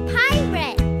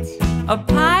 Pirate! A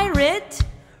pirate?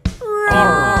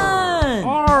 Run!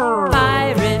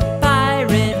 Pirate,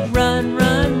 pirate, run,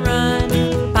 run,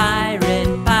 run.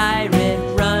 Pirate,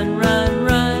 pirate, run, run,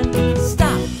 run.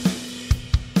 Stop!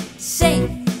 Safe!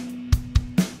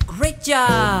 Great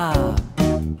job!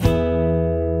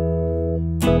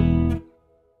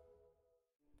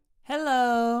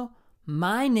 Hello,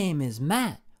 my name is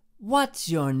Matt. What's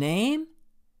your name?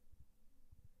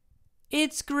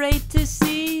 It's great to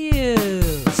see you.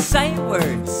 Sight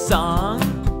word song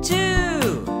 2.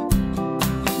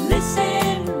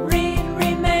 Listen, read,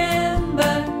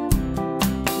 remember.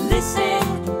 Listen,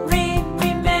 read,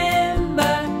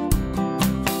 remember.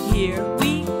 Here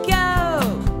we go.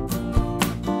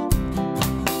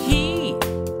 He,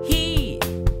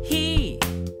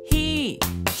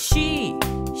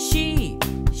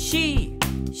 she,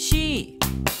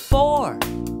 four.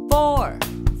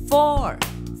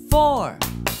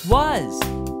 Was,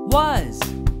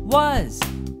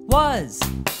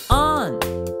 on,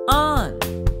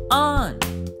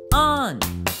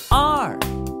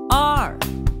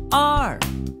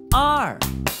 are,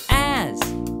 as,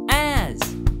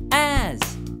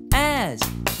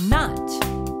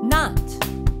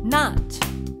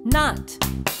 not,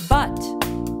 but,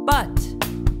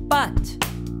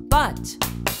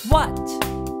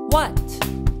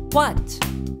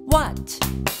 what,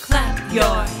 clap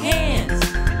your hands,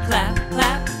 clap,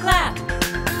 clap, clap,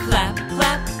 clap,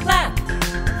 clap, clap,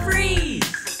 freeze.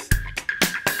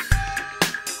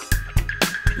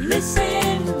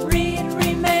 Listen, read,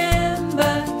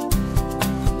 remember.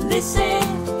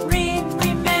 Listen, read,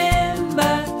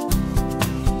 remember.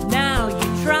 Now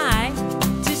you try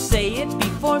to say it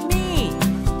before me.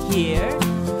 Here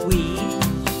we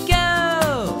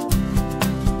go.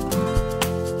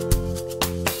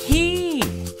 He,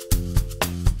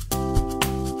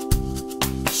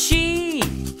 she,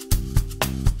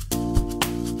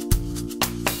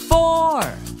 four.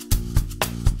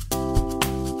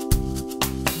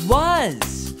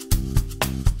 Was,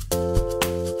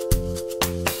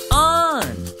 on,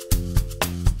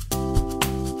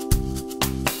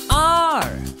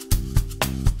 are,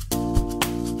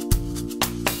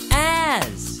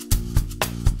 as,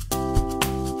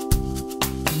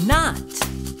 not,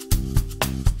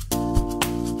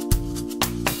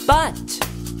 but,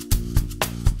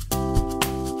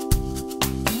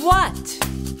 what.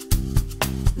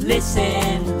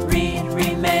 Listen, read,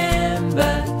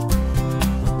 remember.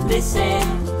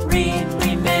 Listen, read,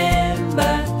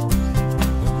 remember.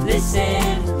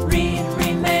 Listen, read,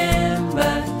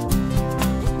 remember.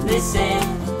 Listen,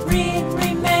 read,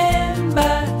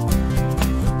 remember.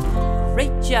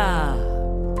 Great job!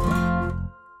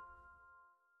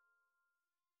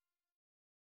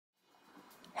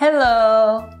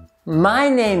 Hello, my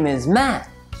name is Matt.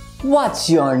 What's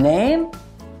your name?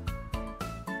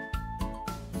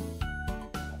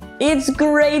 It's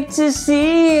great to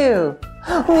see you.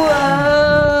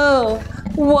 Whoa!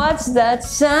 What's that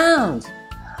sound?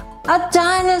 A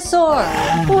dinosaur!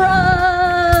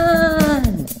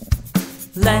 Run!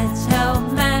 Let's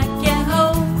help Matt get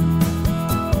home.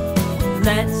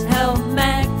 Let's help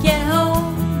Matt get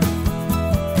home.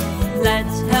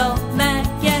 Let's help Matt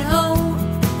get home.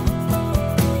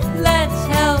 Let's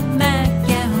help Matt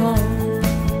get home.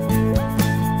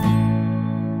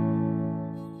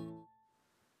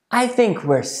 I think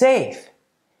we're safe.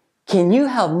 Can you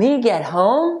help me get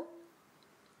home?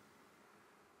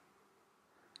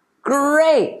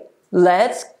 Great!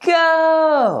 Let's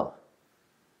go!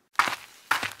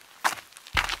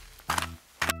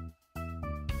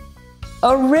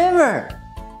 A river.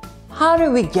 How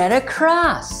do we get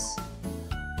across?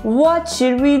 What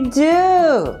should we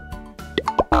do?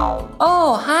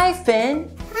 Oh, hi,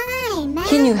 Finn. Hi, Ma.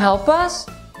 Can you help us?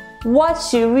 What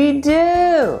should we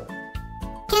do?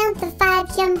 Count the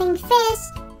 5 jumping fish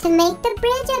to make the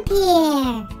bridge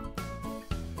appear.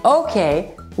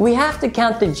 Okay, we have to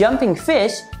count the jumping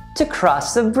fish to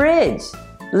cross the bridge.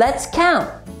 Let's count.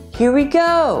 Here we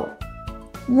go.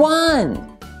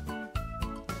 1,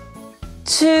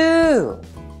 2,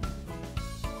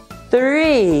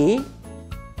 3,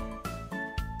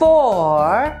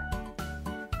 4,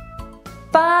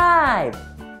 5.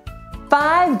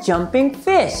 5 jumping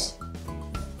fish.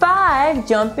 5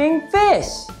 jumping fish.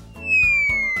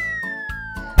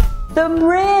 The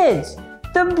bridge.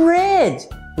 The bridge.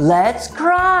 Let's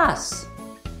cross.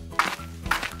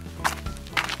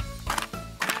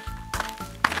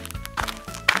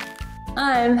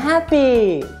 I'm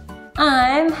happy.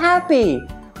 I'm happy.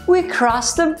 We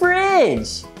crossed the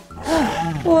bridge.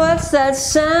 What's that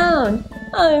sound?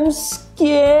 I'm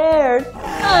scared.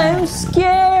 I'm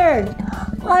scared.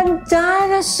 A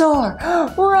dinosaur.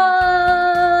 Run!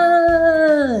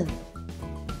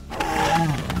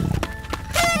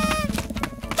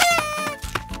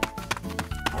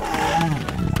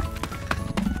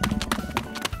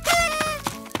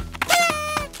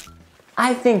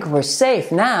 I think we're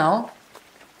safe now.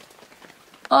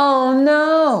 Oh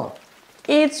no,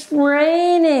 it's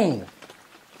raining.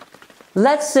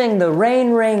 Let's sing the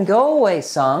Rain, Rain, Go Away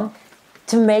song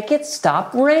to make it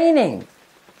stop raining.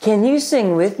 Can you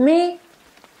sing with me?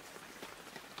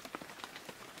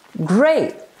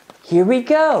 Great, here we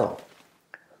go.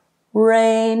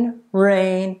 Rain,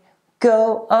 rain,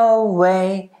 go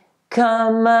away,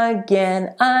 come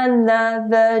again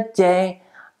another day.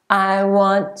 I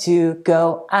want to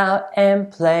go out and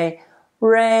play.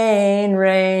 Rain,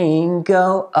 rain,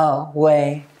 go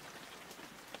away.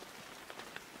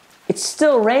 It's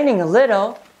still raining a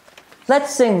little.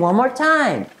 Let's sing one more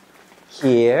time.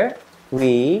 Here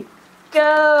we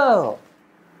go.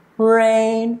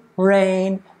 Rain,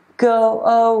 rain, go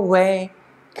away.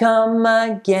 Come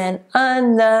again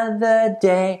another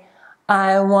day.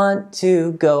 I want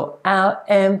to go out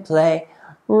and play.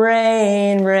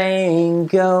 Rain, rain,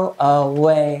 go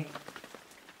away.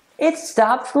 It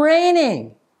stopped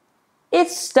raining. It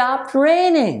stopped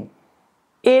raining.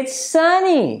 It's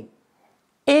sunny.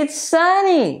 It's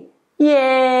sunny.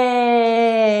 Yay!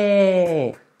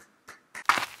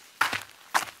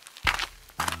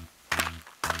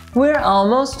 We're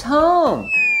almost home.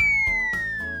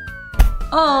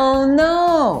 Oh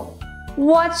no!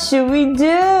 What should we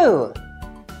do?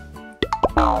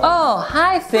 Oh,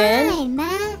 hi, Finn. Hi,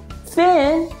 Ma.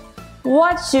 Finn,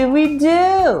 what should we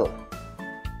do?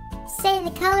 Say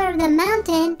the color of the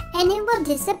mountain and it will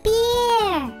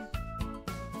disappear.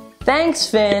 Thanks,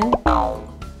 Finn.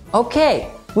 Okay,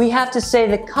 we have to say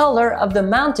the color of the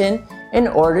mountain in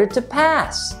order to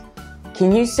pass.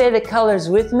 Can you say the colors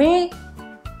with me?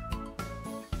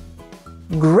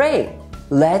 Great,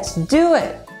 let's do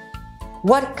it.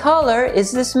 What color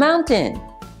is this mountain?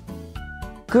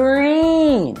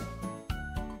 Green.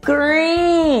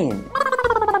 Green.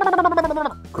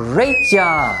 Great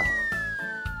job.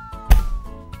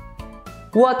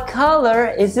 What color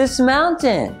is this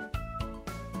mountain?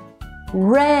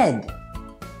 Red.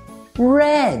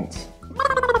 Red.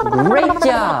 Great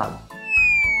job.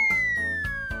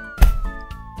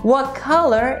 What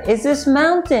color is this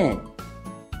mountain?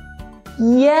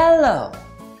 Yellow.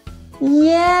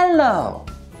 Yellow.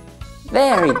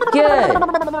 Very good.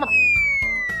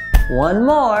 One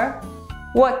more.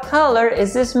 What color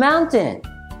is this mountain?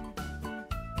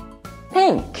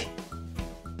 Pink.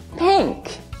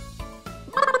 Pink.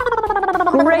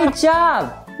 Great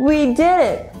job. We did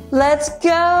it. Let's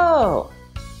go.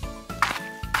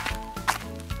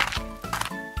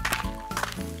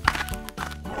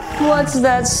 What's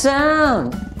that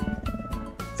sound?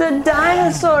 The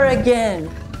dinosaur again.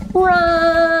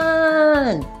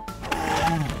 Run!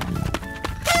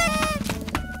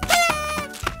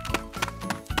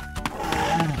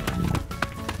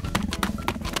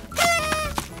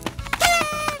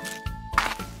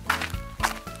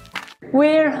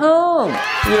 We're home!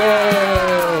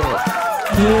 Yay!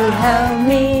 You help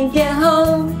me get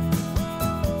home.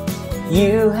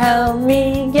 You help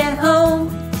me get home.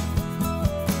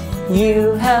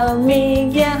 You help me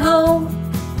get home.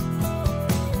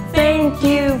 Thank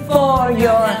you for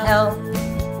your help.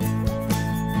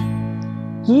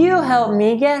 You helped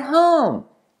me get home.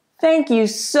 Thank you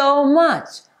so much.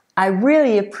 I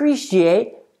really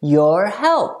appreciate your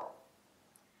help.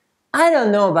 I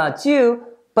don't know about you,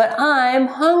 but I'm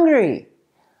hungry.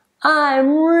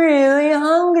 I'm really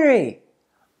hungry.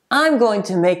 I'm going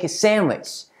to make a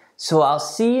sandwich, so I'll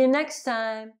see you next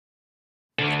time.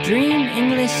 Dream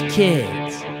English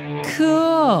Kids.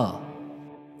 Cool.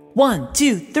 1,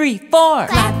 2, 3, 4.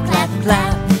 Clap, clap,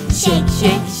 Clap, shake,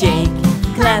 shake, shake.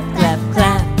 Clap, clap,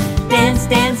 clap. Dance,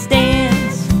 dance,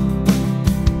 dance.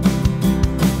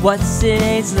 What's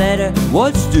today's letter?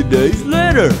 What's today's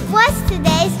letter? What's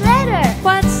today's letter?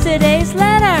 What's today's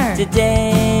letter? Today's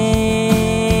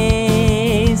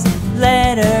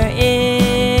letter is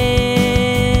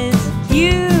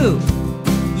U.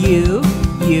 U,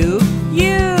 U,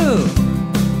 U.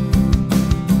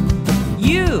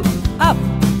 U, up.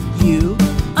 U,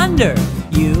 under.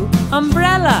 U,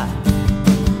 umbrella.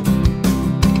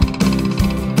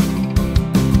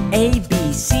 A,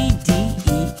 B, C, D,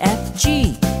 E, F,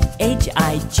 G, H,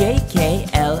 I, J, K,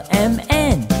 L, M,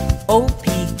 N, O,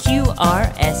 P, Q,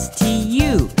 R, S, T,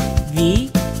 U,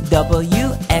 V,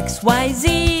 W, X, Y,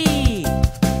 Z.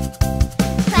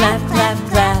 Clap, clap,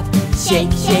 clap,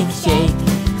 shake, shake, shake.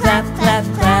 Clap, clap,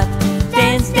 clap,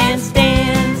 dance, dance,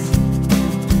 dance.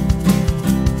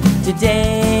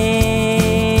 Today's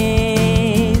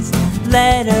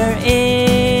letter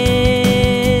is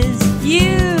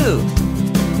U.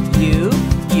 U,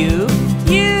 U,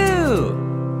 U.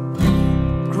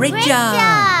 Great job.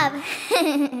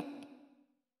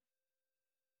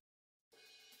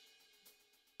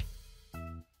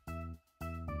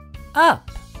 Up.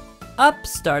 Up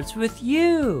starts with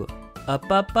U. Up,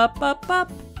 up, up, up,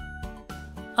 up.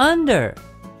 Under.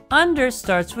 Under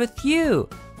starts with U.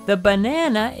 The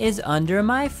banana is under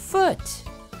my foot.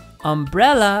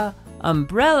 Umbrella.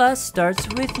 Umbrella starts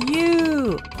with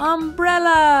U.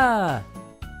 Umbrella.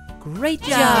 Great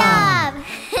job.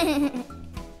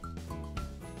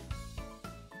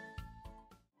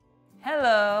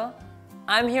 Hello.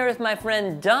 I'm here with my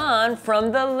friend Don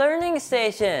from the Learning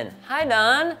Station. Hi,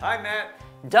 Don. Hi, Matt.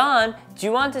 Don, do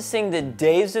you want to sing the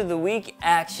Days of the Week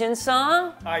action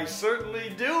song? I certainly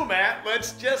do, Matt.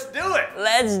 Let's just do it.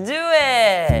 Let's do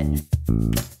it.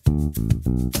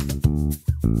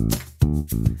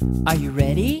 Are you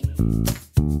ready?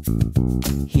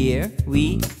 Here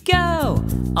we go.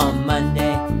 On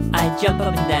Monday, I jump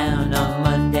up and down. On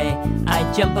Monday, I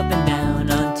jump up and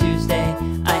down. On Tuesday,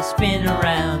 I spin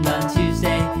around. On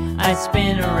Tuesday, I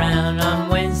spin around. On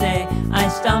Wednesday, I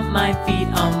stomp my feet.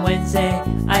 On Wednesday,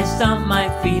 I stomp my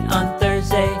feet. On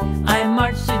Thursday, I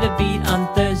march to the beat. On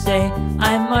Thursday,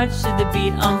 I march to the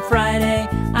beat. On Friday,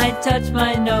 I touch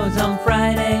my nose. On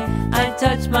Friday, I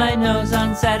touch my nose.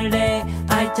 On Saturday,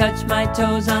 I touch my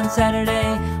toes. On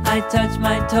Saturday, I touch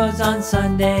my toes. On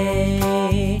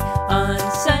Sunday, on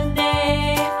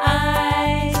Sunday,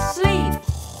 I sleep.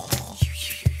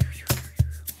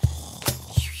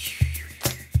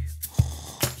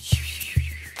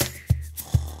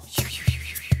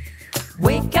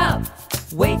 Wake up,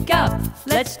 wake up,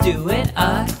 let's do it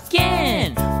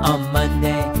again. On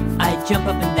Monday, I jump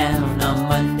up and down. On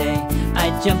Monday, I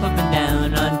jump up and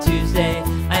down. On Tuesday,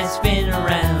 I spin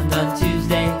around. On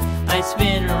Tuesday, I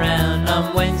spin around.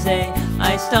 On Wednesday,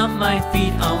 I stomp my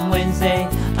feet. On Wednesday,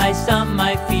 I stomp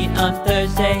my feet. On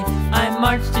Thursday, I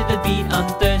march to the beat. On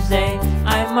Thursday,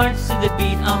 I march to the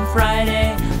beat. On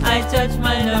Friday, I touch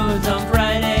my nose. On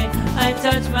Friday, I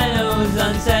touch my nose.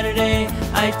 On Saturday,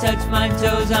 I touch my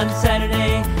toes. On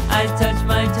Saturday, I touch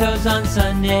my toes. On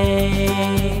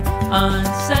Sunday, on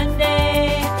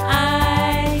Sunday,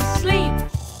 I sleep.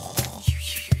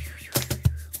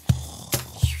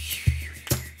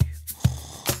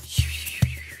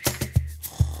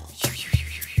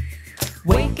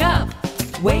 Wake up,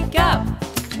 wake up,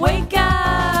 wake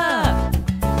up.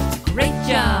 Great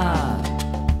job.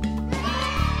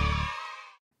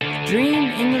 Dream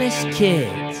English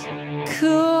Kids.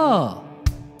 Cool.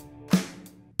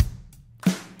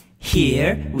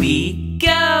 Here we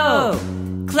go.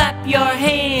 Clap your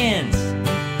hands.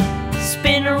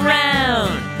 Spin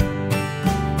around.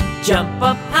 Jump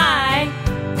up high.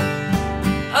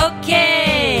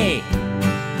 Okay.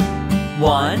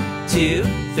 1, 2,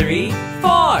 3,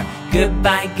 4.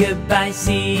 Goodbye, goodbye,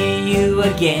 see you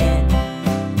again.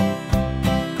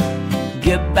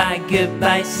 Goodbye,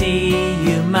 goodbye, see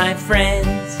you, my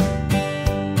friends.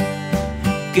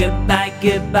 Goodbye,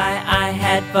 goodbye, I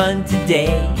had fun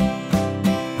today.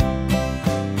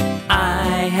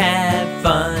 I had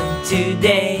fun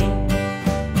today.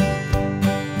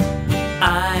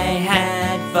 I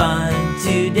had fun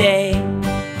today.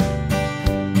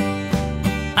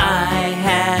 I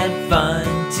had fun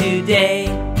today.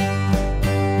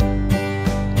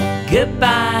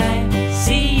 Goodbye,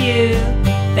 see you.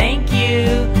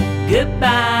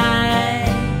 Bye.